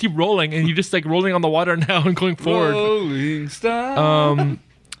then you just keep rolling and you just like rolling on the water now and going forward. Rolling style.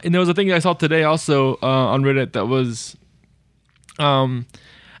 And there was a thing I saw today also on Reddit that was, and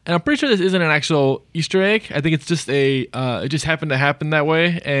I'm pretty sure this isn't an actual Easter egg. I think it's just it just happened to happen that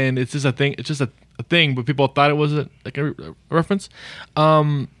way, and it's just a thing. It's just a thing, but people thought it was a reference.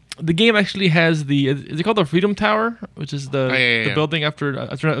 The game actually has is it called the Freedom Tower, which is the building after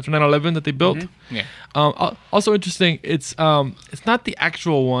 9/11 that they built. Mm-hmm. Yeah. Also interesting. It's not the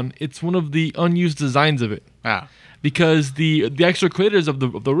actual one. It's one of the unused designs of it. Ah. Because the actual creators of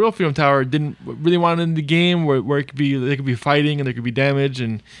the real Freedom Tower didn't really want it in the game where it could be they could be fighting and there could be damage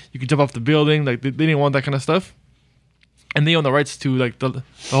and you could jump off the building. Like they didn't want that kind of stuff, and they own the rights to like the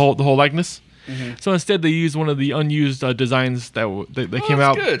whole likeness. Mm-hmm. So instead, they used one of the unused designs that came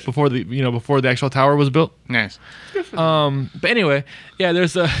out before the actual tower was built. Nice. But anyway, yeah,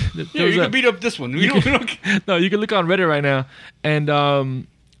 there's a you can beat up this one. No, you can look on Reddit right now, and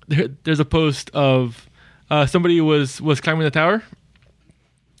there's a post of. Somebody was climbing the tower,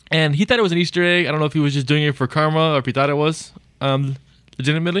 and he thought it was an Easter egg. I don't know if he was just doing it for karma or if he thought it was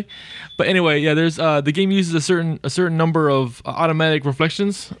legitimately. But anyway, yeah, there's the game uses a certain number of automatic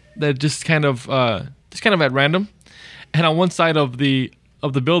reflections that just kind of at random, and on one side of the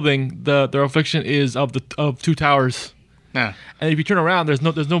building, the reflection is of two towers. Yeah. And if you turn around, there's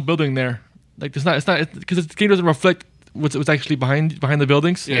no building there. Like it's not because the game doesn't reflect what's actually behind the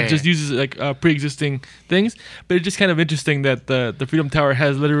buildings. Yeah, it just uses like pre-existing things. But it's just kind of interesting that the Freedom Tower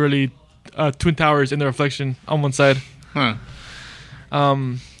has literally twin towers in the reflection on one side. Huh. I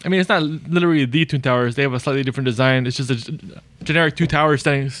mean, it's not literally the twin towers. They have a slightly different design. It's just a generic two towers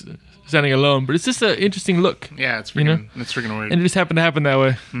standing alone. But it's just an interesting look. Yeah, it's freaking weird. And it just happened to happen that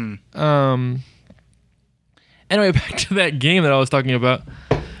way. Anyway, back to that game that I was talking about.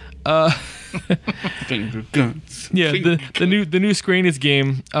 Finger guns. Yeah, the new Square Enix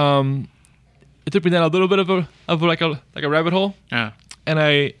game. It took me down a little bit of like a rabbit hole. Yeah. And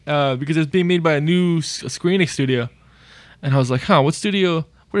I because it's being made by a new Square Enix studio, and I was like, what studio?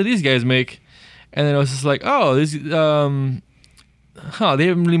 What do these guys make? And then I was just like, this they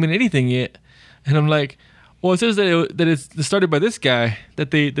haven't really made anything yet. And I'm like, well, it says that it's started by this guy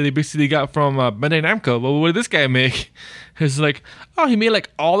that they basically got from Bandai Namco. But what did this guy make? It's like, he made like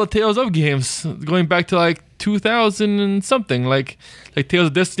all the Tales of games going back to like 2000 and something, like Tales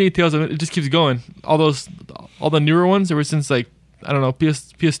of Destiny, it just keeps going. All the newer ones ever since like I don't know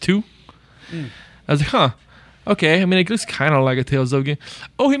PS2. I was like, okay. I mean, it looks kind of like a Tales of game.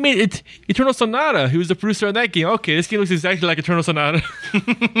 Oh, he made it Eternal Sonata. He was the producer on that game. Okay, this game looks exactly like Eternal Sonata.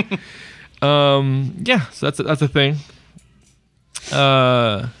 Yeah, so that's a thing.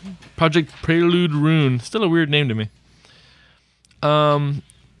 Project Prelude Rune. Still a weird name to me.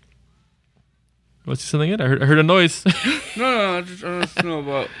 What's something yet? I heard a noise. No, I just know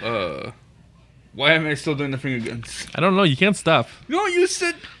about why am I still doing the finger guns? I don't know. You can't stop. No, you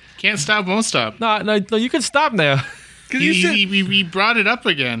said can't stop, won't stop. No, you can stop now. He brought it up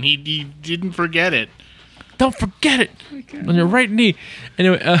again. He didn't forget it. Don't forget it on your right knee.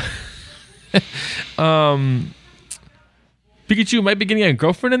 Anyway, Pikachu might be getting a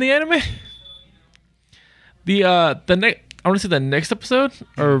girlfriend in the anime. I want to say the next episode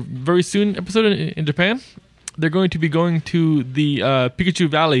or very soon episode in Japan. They're going to be going to the Pikachu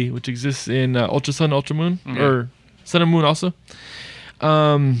Valley, which exists in Ultra Sun, Ultra Moon, or Sun and Moon also.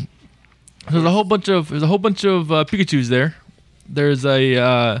 There's a whole bunch of Pikachus there. There's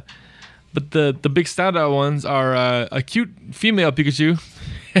but the big standout ones are a cute female Pikachu,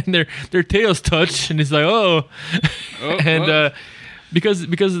 and their tails touch, and it's like and because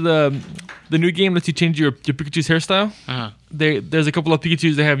of the new game lets you change your Pikachu's hairstyle. There's a couple of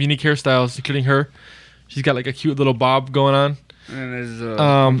Pikachus that have unique hairstyles, including her. She's got like a cute little bob going on. And there's a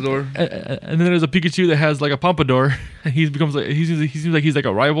pompadour. And then there's a Pikachu that has like a pompadour. He seems like he's like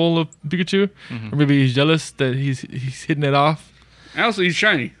a rival of Pikachu, or maybe he's jealous that he's hitting it off. And also he's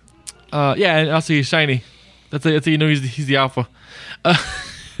shiny. Yeah, and also he's shiny. That's how you know he's the alpha. I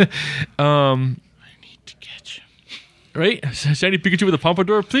need to catch him. Right? Shiny Pikachu with a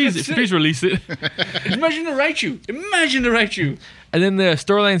pompadour. Please release it. Imagine the Raichu. And then the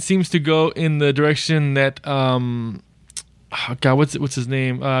storyline seems to go in the direction that what's his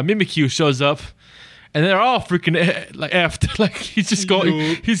name? Mimikyu shows up, and they're all freaking like effed. Like he's just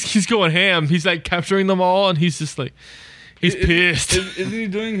going, he's going ham. He's like capturing them all, and he's just like, He's pissed. Isn't he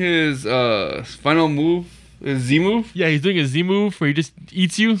doing his final move, his Z move? Yeah, he's doing a Z move where he just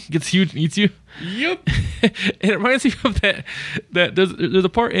eats you, gets huge and eats you. Yep. It reminds me of that there's a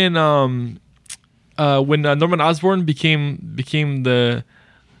part in when Norman Osborn became the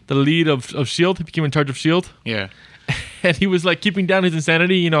lead of Shield. He became in charge of Shield. Yeah. And he was like keeping down his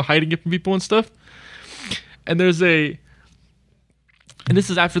insanity, hiding it from people and stuff. And this is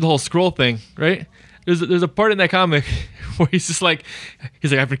after the whole scroll thing, right? There's a part in that comic where he's like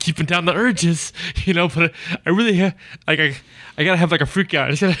I've been keeping down the urges, but I really I gotta have like a freak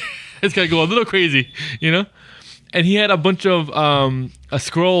out. It's gotta go a little crazy, And he had a bunch of a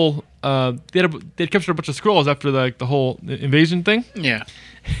scroll. They'd captured a bunch of scrolls after the whole invasion thing. Yeah.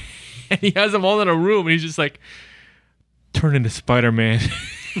 And he has them all in a room, and he's just like, turn into Spider-Man.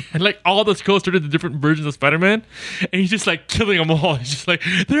 And like all the scrolls turn into different versions of Spider-Man, and he's just like killing them all. He's just like,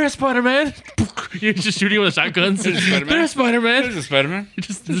 there's Spider-Man. He's just shooting with shotguns. There's Spider-Man. There's a Spider-Man.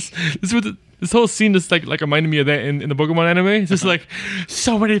 This whole scene just like reminded me of that in the Pokemon anime. It's just like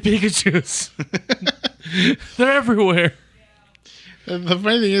so many Pikachus. They're everywhere. The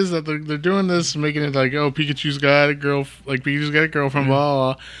funny thing is that they're doing this, making it like, oh, Pikachu's got a girlfriend, blah,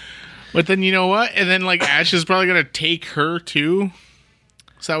 blah. But then you know what? And then like Ash is probably gonna take her too,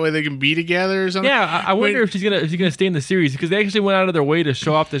 so that way they can be together or something. Yeah, I wonder if she's gonna stay in the series, because they actually went out of their way to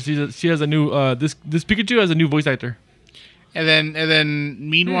show off that she has a new this Pikachu has a new voice actor. And then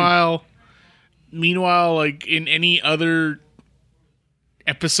meanwhile, like in any other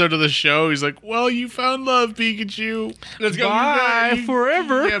episode of the show, he's like, well, you found love, Pikachu. Let's go. Bye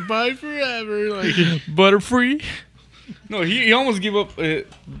forever. Yeah, bye forever. Like Butterfree. No, he almost gave up the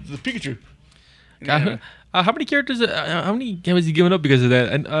Pikachu. Yeah. How many characters? How many has he given up because of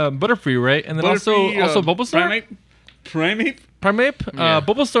that? And Butterfree, right? And then Butterfree, also Bulbasaur. Primate. Yeah.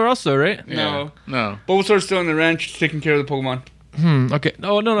 Bulbasaur also, right? Yeah. No. Bulbasaur's still on the ranch taking care of the Pokemon. Okay.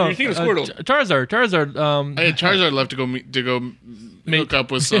 No. You think of Squirtle? Charizard. Charizard left to go hook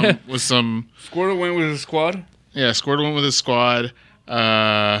up with some with some. Squirtle went with his squad. Yeah, Squirtle went with his squad.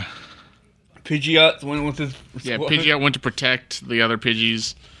 Pidgeot went with his squad. Yeah, Pidgeot went to protect the other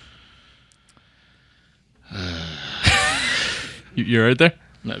Pidgeys. You're right there.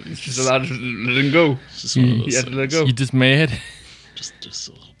 No, it's just allowed to let him go. He had to let go. You just mad. Just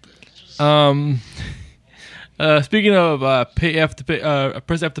a little bit. Speaking of press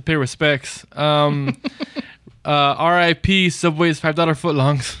F to pay respects. R.I.P. Subway's $5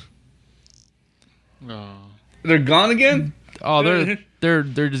 footlongs. Oh. They're gone again? Oh,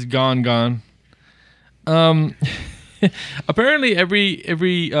 they're just gone. Apparently every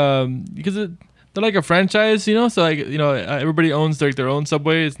because they're like a franchise, so like everybody owns their own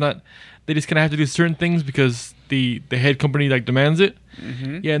Subway. It's not, they just kind of have to do certain things because the head company like demands it.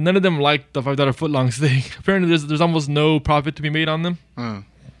 Mm-hmm. Yeah, none of them like the $5 footlongs thing. Apparently there's almost no profit to be made on them. Oh.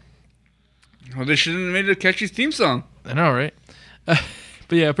 Well, they shouldn't have made a catchy theme song. I know, right? But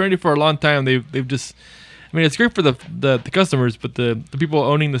yeah, apparently for a long time they've just, I mean, it's great for the customers, but the people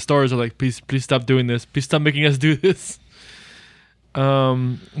owning the stores are like, please stop doing this. Please stop making us do this.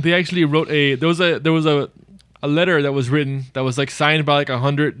 They actually wrote there was a letter that was written that was like signed by like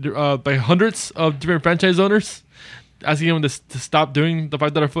by hundreds of different franchise owners, asking them to stop doing the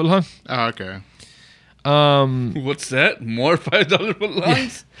 $5 footlong. Oh, okay. What's that? More $5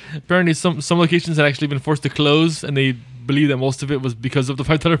 footlongs? Yeah. Apparently, some locations had actually been forced to close, and they believe that most of it was because of the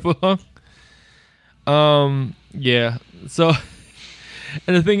 $5 footlong. Yeah. So,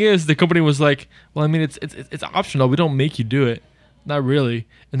 and the thing is, the company was like, "Well, I mean, it's optional. We don't make you do it. Not really."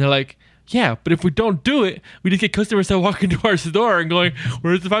 And they're like, "Yeah, but if we don't do it, we just get customers that walk into our store and going,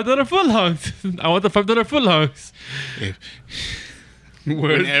 where's the $5 footlongs? I want the $5 footlongs."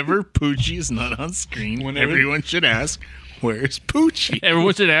 Whenever Poochie is not on screen, everyone should ask, where's Poochie?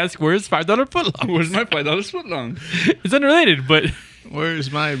 Everyone should ask, where's $5 footlong? Where's my $5 footlong? It's unrelated, but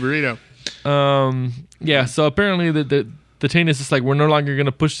where's my burrito? Yeah, so apparently the chain is just like, we're no longer going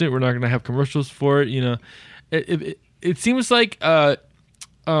to push it. We're not going to have commercials for it. It seems like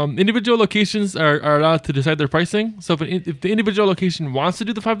individual locations are allowed to decide their pricing. So if the individual location wants to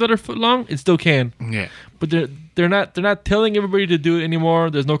do the $5 footlong, it still can. Yeah. But they're not telling everybody to do it anymore.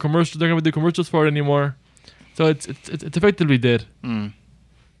 There's no commercial. They're going to do commercials for it anymore. So it's effectively dead. Mm.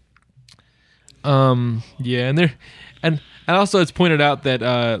 Yeah, and also it's pointed out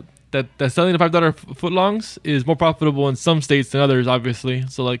that selling the $5 footlongs is more profitable in some states than others, obviously.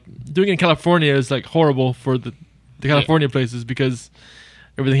 So like doing it in California is like horrible for the California places because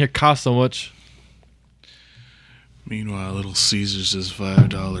everything here costs so much. Meanwhile, Little Caesars is $5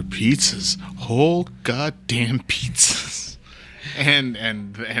 pizzas, whole goddamn pizzas, and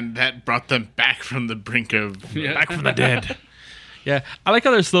that brought them back from the brink of Back from the dead. Yeah, I like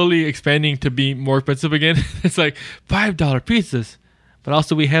how they're slowly expanding to be more expensive again. It's like $5 pizzas. But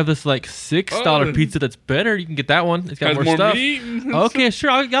also we have this like $6 pizza that's better. You can get that one. It's got more stuff. Meat. Okay, sure.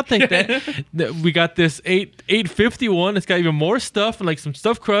 I'll take that. We got this $8.50 one. It's got even more stuff and like some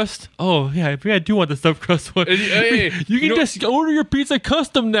stuffed crust. Oh yeah, I do want the stuffed crust one. Hey, you can just order your pizza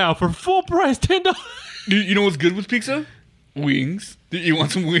custom now for full price, $10. You know what's good with pizza? Wings. You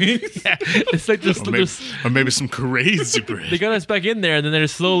want some wings? Yeah, it's like just or maybe some crazy bread. they got us back in there, and then they're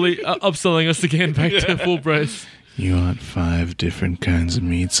slowly upselling us again back to full price. You want 5 different kinds of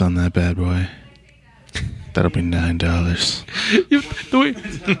meats on that bad boy? That'll be $9.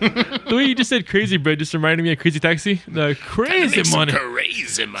 The way you just said crazy bread just reminded me of Crazy Taxi. The crazy money.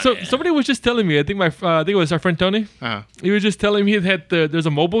 Crazy money. So somebody was just telling me. I think it was our friend Tony. Uh-huh. He was just telling me that there's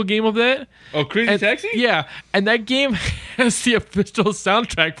a mobile game of that. Oh, Crazy Taxi? Yeah, and that game has the official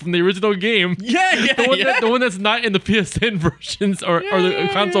soundtrack from the original game. Yeah, The one that's not in the PSN versions or the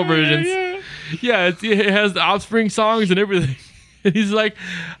console versions. Yeah, it has the Offspring songs and everything. And he's like,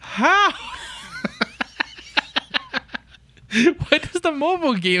 how? Why does the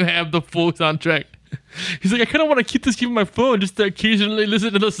mobile game have the full soundtrack? He's like, I kind of want to keep this game on my phone just to occasionally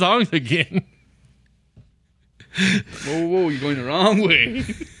listen to the songs again. Whoa, you're going the wrong way.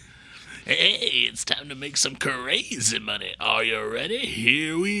 Hey, it's time to make some crazy money. Are you ready?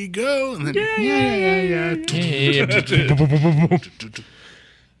 Here we go. And then,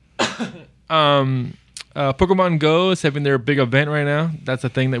 Pokemon Go is having their big event right now. That's a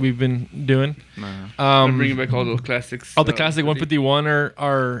thing that we've been doing. I'm bringing back all those classics. All the classic 151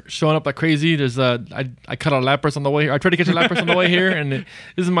 are showing up like crazy. There's I caught a Lapras on the way here. I tried to catch a Lapras on the way here, and this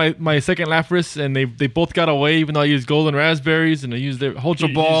is my second Lapras, and they both got away, even though I used golden raspberries and I used their Ultra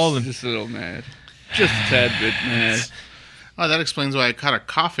Ball. And just a little mad. Just a tad bit mad. Oh, that explains why I caught a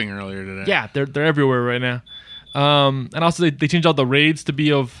coughing earlier today. Yeah, they're everywhere right now. And also they changed all the raids to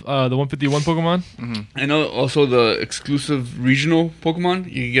be of the 151 Pokemon. Mm-hmm. I know also the exclusive regional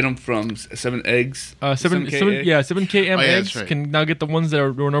Pokemon. You can get them from 7 eggs. 7KM eggs right. can now get the ones that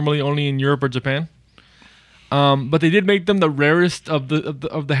were normally only in Europe or Japan. But they did make them the rarest of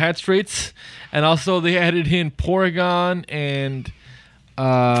the hatch rates, and also they added in Porygon and. For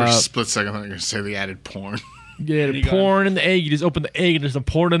a split second, I thought you were going to say they added porn. Yeah, porn in the egg. You just open the egg and there's some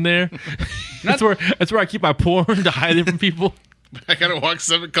porn in there. That's where I keep my porn to hide it from people. I gotta walk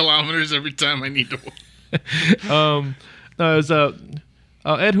 7 kilometers every time I need to. No, it was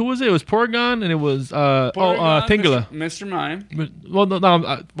Ed. Who was it? It was Porygon, and it was Tingala. Mr. Mime. Well,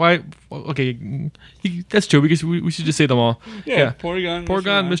 no. Why? Okay, that's true because we should just say them all. Yeah. Porygon,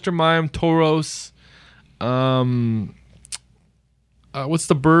 Mr. Mime, Tauros. What's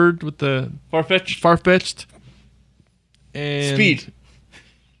the bird with the Farfetch'd. And Speed.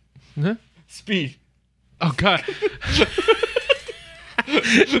 Huh? Speed. Oh God.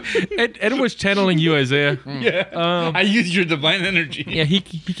 Ed was channeling you, Isaiah. Yeah. I used your divine energy. Yeah, he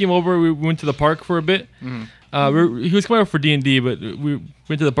came over. We went to the park for a bit. He was coming over for D&D, but we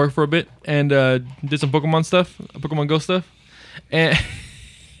went to the park for a bit and did some Pokemon stuff, Pokemon Go stuff. And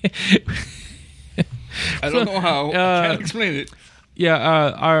I don't know how. I can't explain it. Yeah,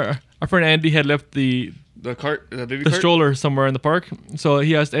 our friend Andy had left the baby cart? stroller somewhere in the park, so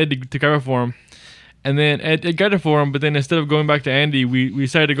he asked Ed to grab it for him. And then Ed got it for him, but then instead of going back to Andy, we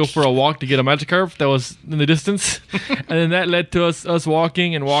decided to go for a walk to get a Magikarp that was in the distance. And then that led to us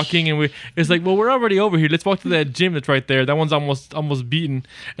walking, and it's like, well, we're already over here. Let's walk to that gym that's right there. That one's almost beaten.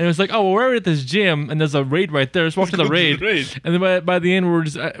 And it's like, oh, well, we're already at this gym, and there's a raid right there. Let's walk to the raid. And then by the end, we're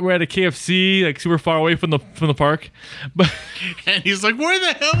at a KFC, like super far away from the park. But and he's like, where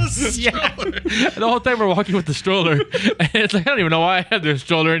the hell is this stroller? The whole time we're walking with the stroller. And it's like, I don't even know why I have this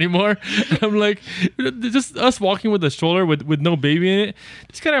stroller anymore. And I'm like, just us walking with the stroller with no baby in it.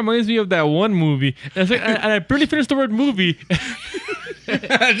 This kind of reminds me of that one movie. And, like, and I barely finished the word movie.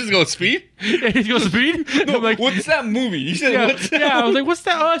 Just go Speed? Yeah, he goes Speed? No, I'm like, what's that movie? You said, what's that I was like, what's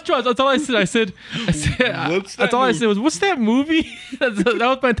that? Oh, that's true. That's all I said. I said that's all I said was, what's that movie? That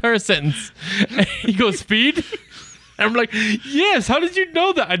was my entire sentence. And he goes, Speed? And I'm like, yes, how did you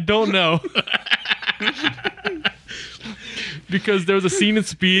know that? I don't know. Because there was a scene in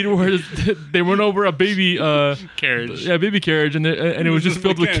Speed where they went over a baby carriage. Yeah, baby carriage, and it was just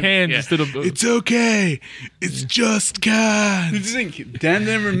filled with cans instead of. It's okay. It's just cans. Did you think Dan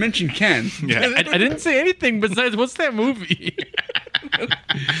never mentioned cans? Yeah, I didn't say anything besides what's that movie.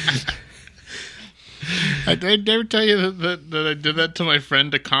 I never tell you that I did that to my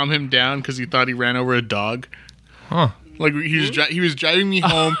friend to calm him down because he thought he ran over a dog. Huh. Like he was driving me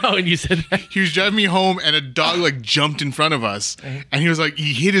home. Oh, and you said that. He was driving me home, and a dog like jumped in front of us, and he was like,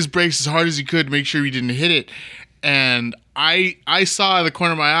 he hit his brakes as hard as he could to make sure he didn't hit it. And I saw out of the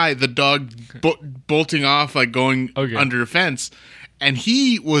corner of my eye the dog bolting off, like going under a fence, and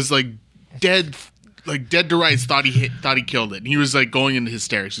he was like dead to rights. Thought he killed it. And he was like going into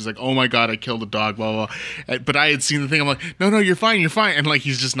hysterics. He's like, "Oh my god, I killed a dog!" Blah blah. But I had seen the thing. I'm like, "No, you're fine, And like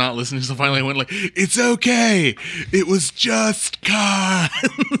he's just not listening. So finally, I went like, "It's okay. It was just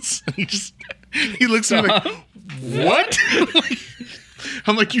cons." he looks at me like, "What?"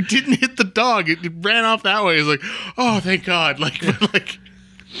 I'm like, "You didn't hit the dog. It ran off that way." He's like, "Oh, thank God!" Like.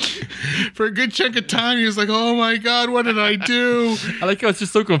 For a good chunk of time, he was like, "Oh my god, what did I do?" I like how it's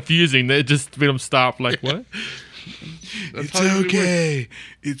just so confusing that it just made him stop. Like, what? It's okay.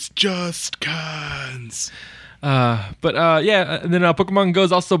 It's just cons. Yeah, and then Pokemon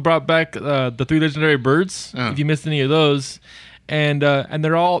Go's also brought back the 3 legendary birds. If you missed any of those, and they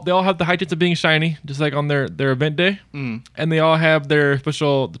all have the high chance of being shiny, just like on their event day, and they all have their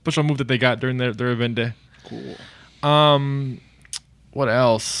special move that they got during their event day. Cool. What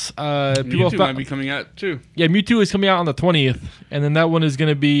else? Mewtwo might be coming out too. Yeah, Mewtwo is coming out on the 20th, and then that one is going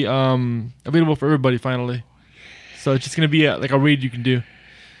to be available for everybody finally. So it's just going to be like a raid you can do.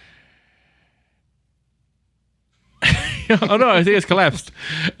 Oh no, I think it's collapsed.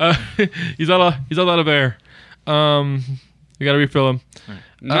 He's all out of air. We got to refill him.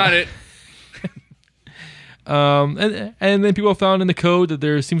 Not it. And then people found in the code that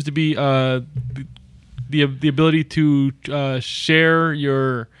there seems to be the ability to share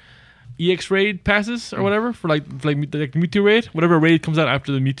your EX raid passes or whatever for like Mewtwo raid. Whatever raid comes out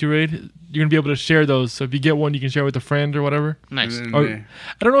after the Mewtwo raid, you're gonna be able to share those. So if you get one, you can share with a friend or whatever. Nice. Or, I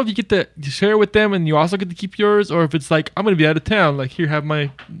don't know if you get to share with them and you also get to keep yours, or if it's like, I'm gonna be out of town, like here, have my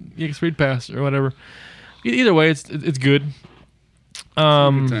EX raid pass or whatever. Either way, it's good.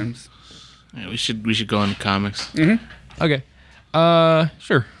 Good times. Yeah, we should go into comics. Mm-hmm. Okay.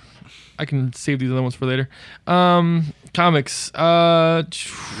 Sure. I can save these other ones for later. Comics. We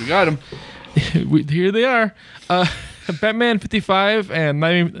got them. Here they are. Batman 55 and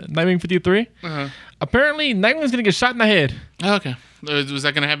Nightwing 53. Apparently, Nightwing's gonna get shot in the head. Oh, okay. Was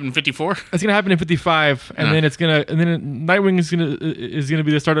that gonna happen in 54? It's gonna happen in 55, and then Nightwing is gonna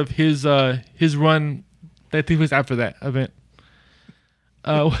be the start of his run that takes place after that event.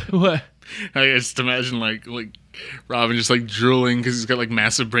 What? I just imagine like Robin just like drooling because he's got like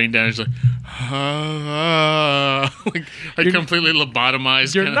massive brain damage, like completely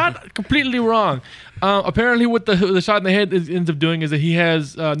lobotomized. You're not completely wrong. Apparently, what the shot in the head ends up doing is that he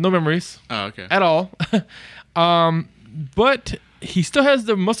has no memories. Oh, okay. At all. But he still has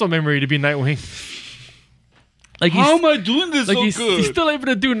the muscle memory to be Nightwing. Like how am I doing this good? He's still able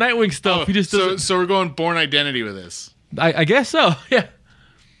to do Nightwing stuff. Oh, he just so we're going Born Identity with this. I guess so. Yeah.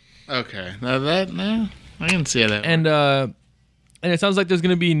 Okay. Now I can see that. And it sounds like there's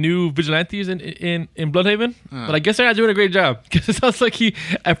going to be new vigilantes in Bloodhaven, but I guess they're not doing a great job because it sounds like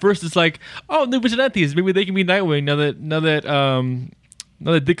at first it's like, oh, new vigilantes, maybe they can be Nightwing now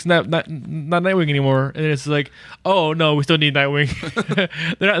that Dick's not Nightwing anymore, and it's like, oh no, we still need Nightwing.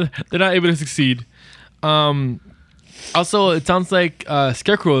 they're not able to succeed. Also, it sounds like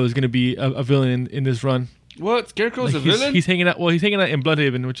Scarecrow is going to be a villain in this run. What? Scarecrow's a villain? He's hanging out. Well, he's hanging out in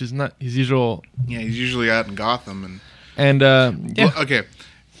Bloodhaven, which is not his usual. Yeah, he's usually out in Gotham yeah. Well, okay,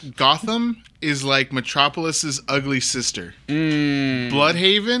 Gotham is like Metropolis's ugly sister.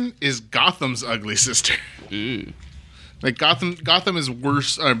 Bloodhaven is Gotham's ugly sister. Like Gotham is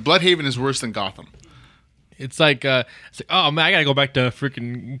worse. Bloodhaven is worse than Gotham. It's like, oh man, I gotta go back to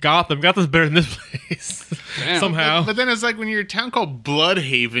freaking Gotham. Gotham's better than this place somehow. But then it's like when you're a town called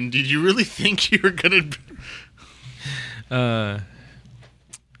Bloodhaven, did you really think you were gonna?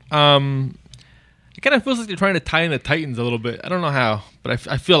 It kind of feels like they're trying to tie in the Titans a little bit. I don't know how, but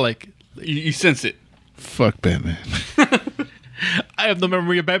I feel like you sense it. Fuck Batman. I have no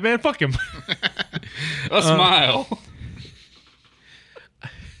memory of Batman. Fuck him. A smile.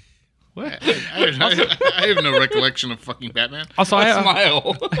 What? I have no recollection of fucking Batman. Also,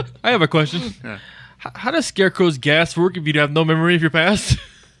 smile. I have a question. Yeah. How does Scarecrow's gas work if you have no memory of your past?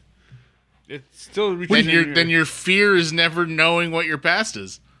 It's still then your fear is never knowing what your past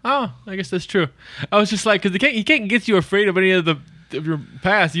is. Oh, I guess that's true. I was just like, because he can't get you afraid of any of your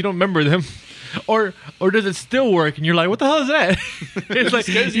past. You don't remember them. Or does it still work? And you're like, what the hell is that? It's like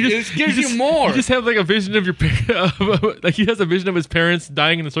it scares you more. You just have like a vision of your like he has a vision of his parents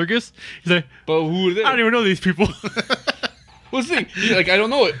dying in the circus. He's like, but who are they? I don't even know these people. What's the thing? You're like, I don't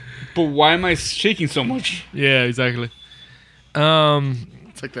know it, but why am I shaking so much? Yeah, exactly.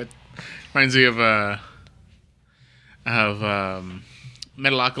 It's like that reminds me of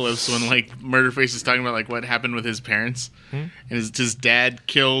Metalocalypse when like Murderface is talking about like what happened with his parents, and his dad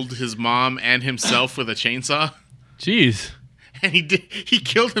killed his mom and himself with a chainsaw. Jeez. And he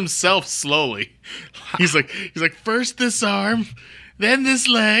killed himself slowly. He's like first this arm, then this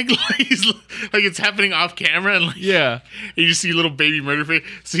leg. Like it's happening off camera, and like and you just see little baby Murderface.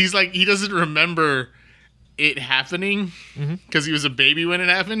 So he's like he doesn't remember it happening because he was a baby when it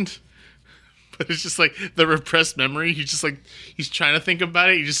happened. But it's just like the repressed memory. He's trying to think about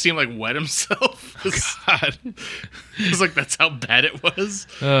it. You just see him like wet himself. God. It's like that's how bad it was.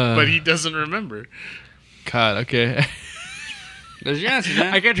 But he doesn't remember. God. Okay. There's your answer,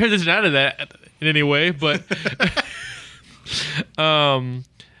 man. I can't transition out of that in any way, but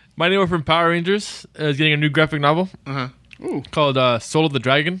Mighty Morphin Power Rangers is getting a new graphic novel called Soul of the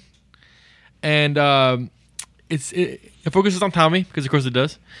Dragon, and it focuses on Tommy because of course it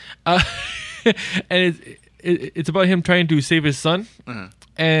does, and it's about him trying to save his son,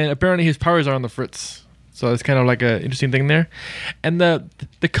 and apparently his powers are on the fritz. So it's kind of like an interesting thing there, and the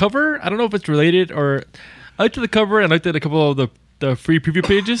cover, I don't know if it's related or. I looked at the cover and I looked at a couple of the free preview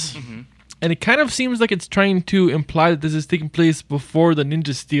pages, and it kind of seems like it's trying to imply that this is taking place before the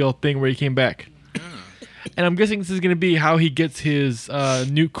Ninja Steel thing where he came back. And I'm guessing this is going to be how he gets his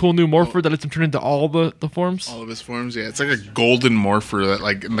cool new morpher that lets him turn into all the forms. All of his forms, yeah. It's like a golden morpher that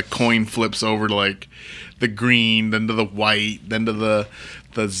like and the coin flips over to like the green, then to the white, then to the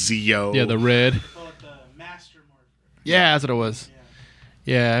Zeo. Yeah, the red. They call it the Master Morpher. Yeah, that's what it was.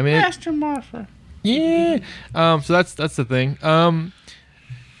 Yeah, I mean Master Morpher. Yeah. So that's the thing.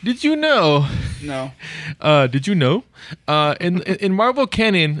 Did you know? No. Did you know? In Marvel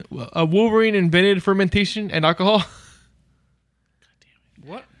canon, Wolverine invented fermentation and alcohol.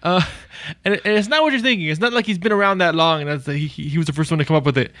 What? And it's not what you're thinking. It's not like he's been around that long, and that's he was the first one to come up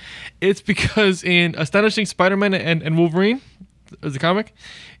with it. It's because in Astonishing Spider-Man and Wolverine, as a comic,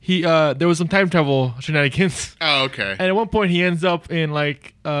 there was some time travel shenanigans. Oh, okay. And at one point, he ends up in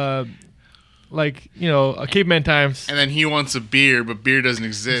like caveman times. And then he wants a beer, but beer doesn't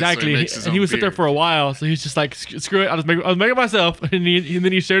exist. Exactly. So he makes his own he was beer. sit there for a while, so he's just like, screw it, I'll make it myself. And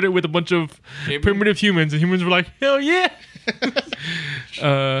then he shared it with a bunch of primitive humans, and humans were like, hell yeah.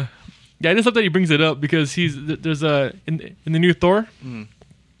 I just love that he brings it up because there's in the new Thor.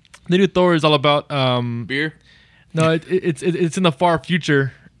 The new Thor is all about Beer? No, it's in the far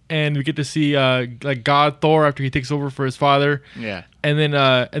future, and we get to see like God Thor after he takes over for his father. Yeah. And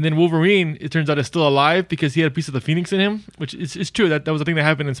then Wolverine, it turns out, is still alive because he had a piece of the Phoenix in him, which is true. That was a thing that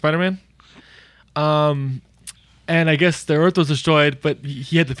happened in Spider-Man. And I guess the Earth was destroyed, but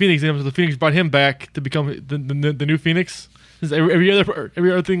he had the Phoenix in him, so the Phoenix brought him back to become the new Phoenix. Every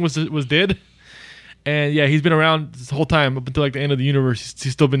other thing was dead. And yeah, he's been around this whole time up until like the end of the universe.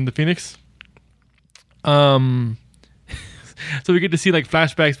 He's still been the Phoenix. So we get to see like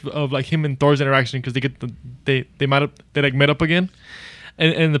flashbacks of like him and Thor's interaction because they met up again.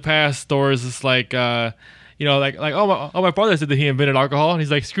 And in the past, Thor is just like my father said that he invented alcohol, and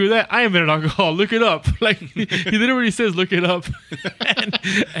he's like, screw that, I invented alcohol. Look it up. Like he literally says, look it up.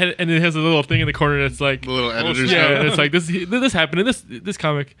 and it has a little thing in the corner that's like The little editor's yeah, note. and it's like this happened in this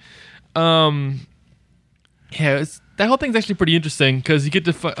comic. That whole thing's actually pretty interesting because you get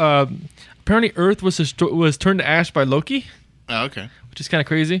to apparently Earth was turned to ash by Loki. Oh, okay. Which is kind of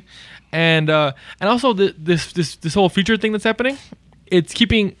crazy, and also this whole future thing that's happening, it's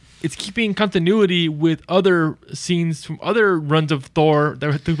keeping continuity with other scenes from other runs of Thor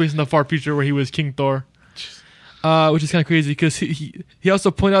that took place in the far future where he was King Thor, which is kind of crazy because he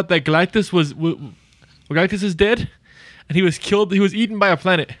also pointed out that Galactus Galactus is dead, and he was killed. He was eaten by a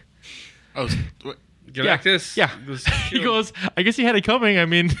planet. Oh, what? Galactus? Yeah. He goes, I guess he had it coming. I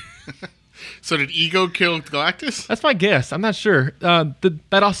mean. So did Ego kill Galactus? That's my guess. I'm not sure.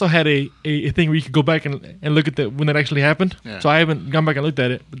 That also had a thing where you could go back and look at when that actually happened. Yeah. So I haven't gone back and looked at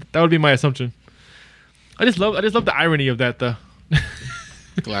it. But that would be my assumption. I just love the irony of that, though.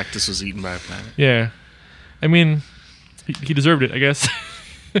 Galactus was eaten by a planet. Yeah, I mean, he deserved it, I guess.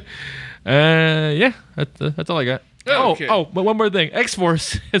 Yeah, that's all I got. Okay. But one more thing.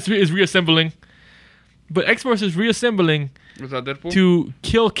 X-Force is reassembling, but X-Force is reassembling Was that Deadpool? to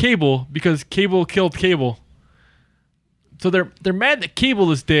kill Cable because Cable killed Cable. So they're mad that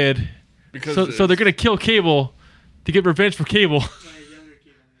Cable is dead. Because So they're gonna kill Cable to get revenge for Cable. Younger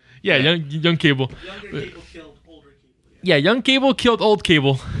Cable. Yeah, young Cable. Younger Cable killed older Cable. Yeah, young Cable killed old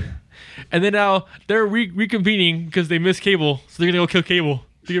Cable, and then now they're reconvening because they miss Cable. So they're gonna go kill Cable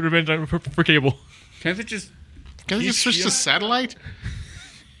to get revenge for Cable. Can't they just... Can they just switch to satellite?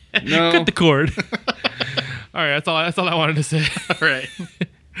 No. Cut the cord. All right, that's all I wanted to say. All right.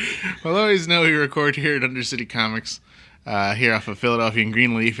 Well, always know we record here at Undercity Comics. here off of Philadelphia and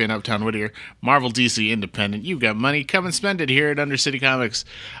Greenleaf in Uptown Whittier. Marvel DC Independent. You've got money. Come and spend it here at Undercity Comics.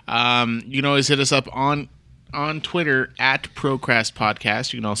 You can always hit us up on Twitter at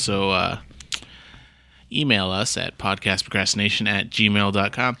procrast-podcast. You can also email us at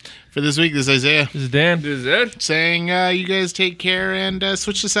podcastprocrast-i-nation@gmail.com. For this week, this is Isaiah. This is Dan. This is Ed. Saying you guys take care and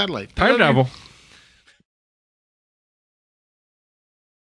switch to satellite. Time travel.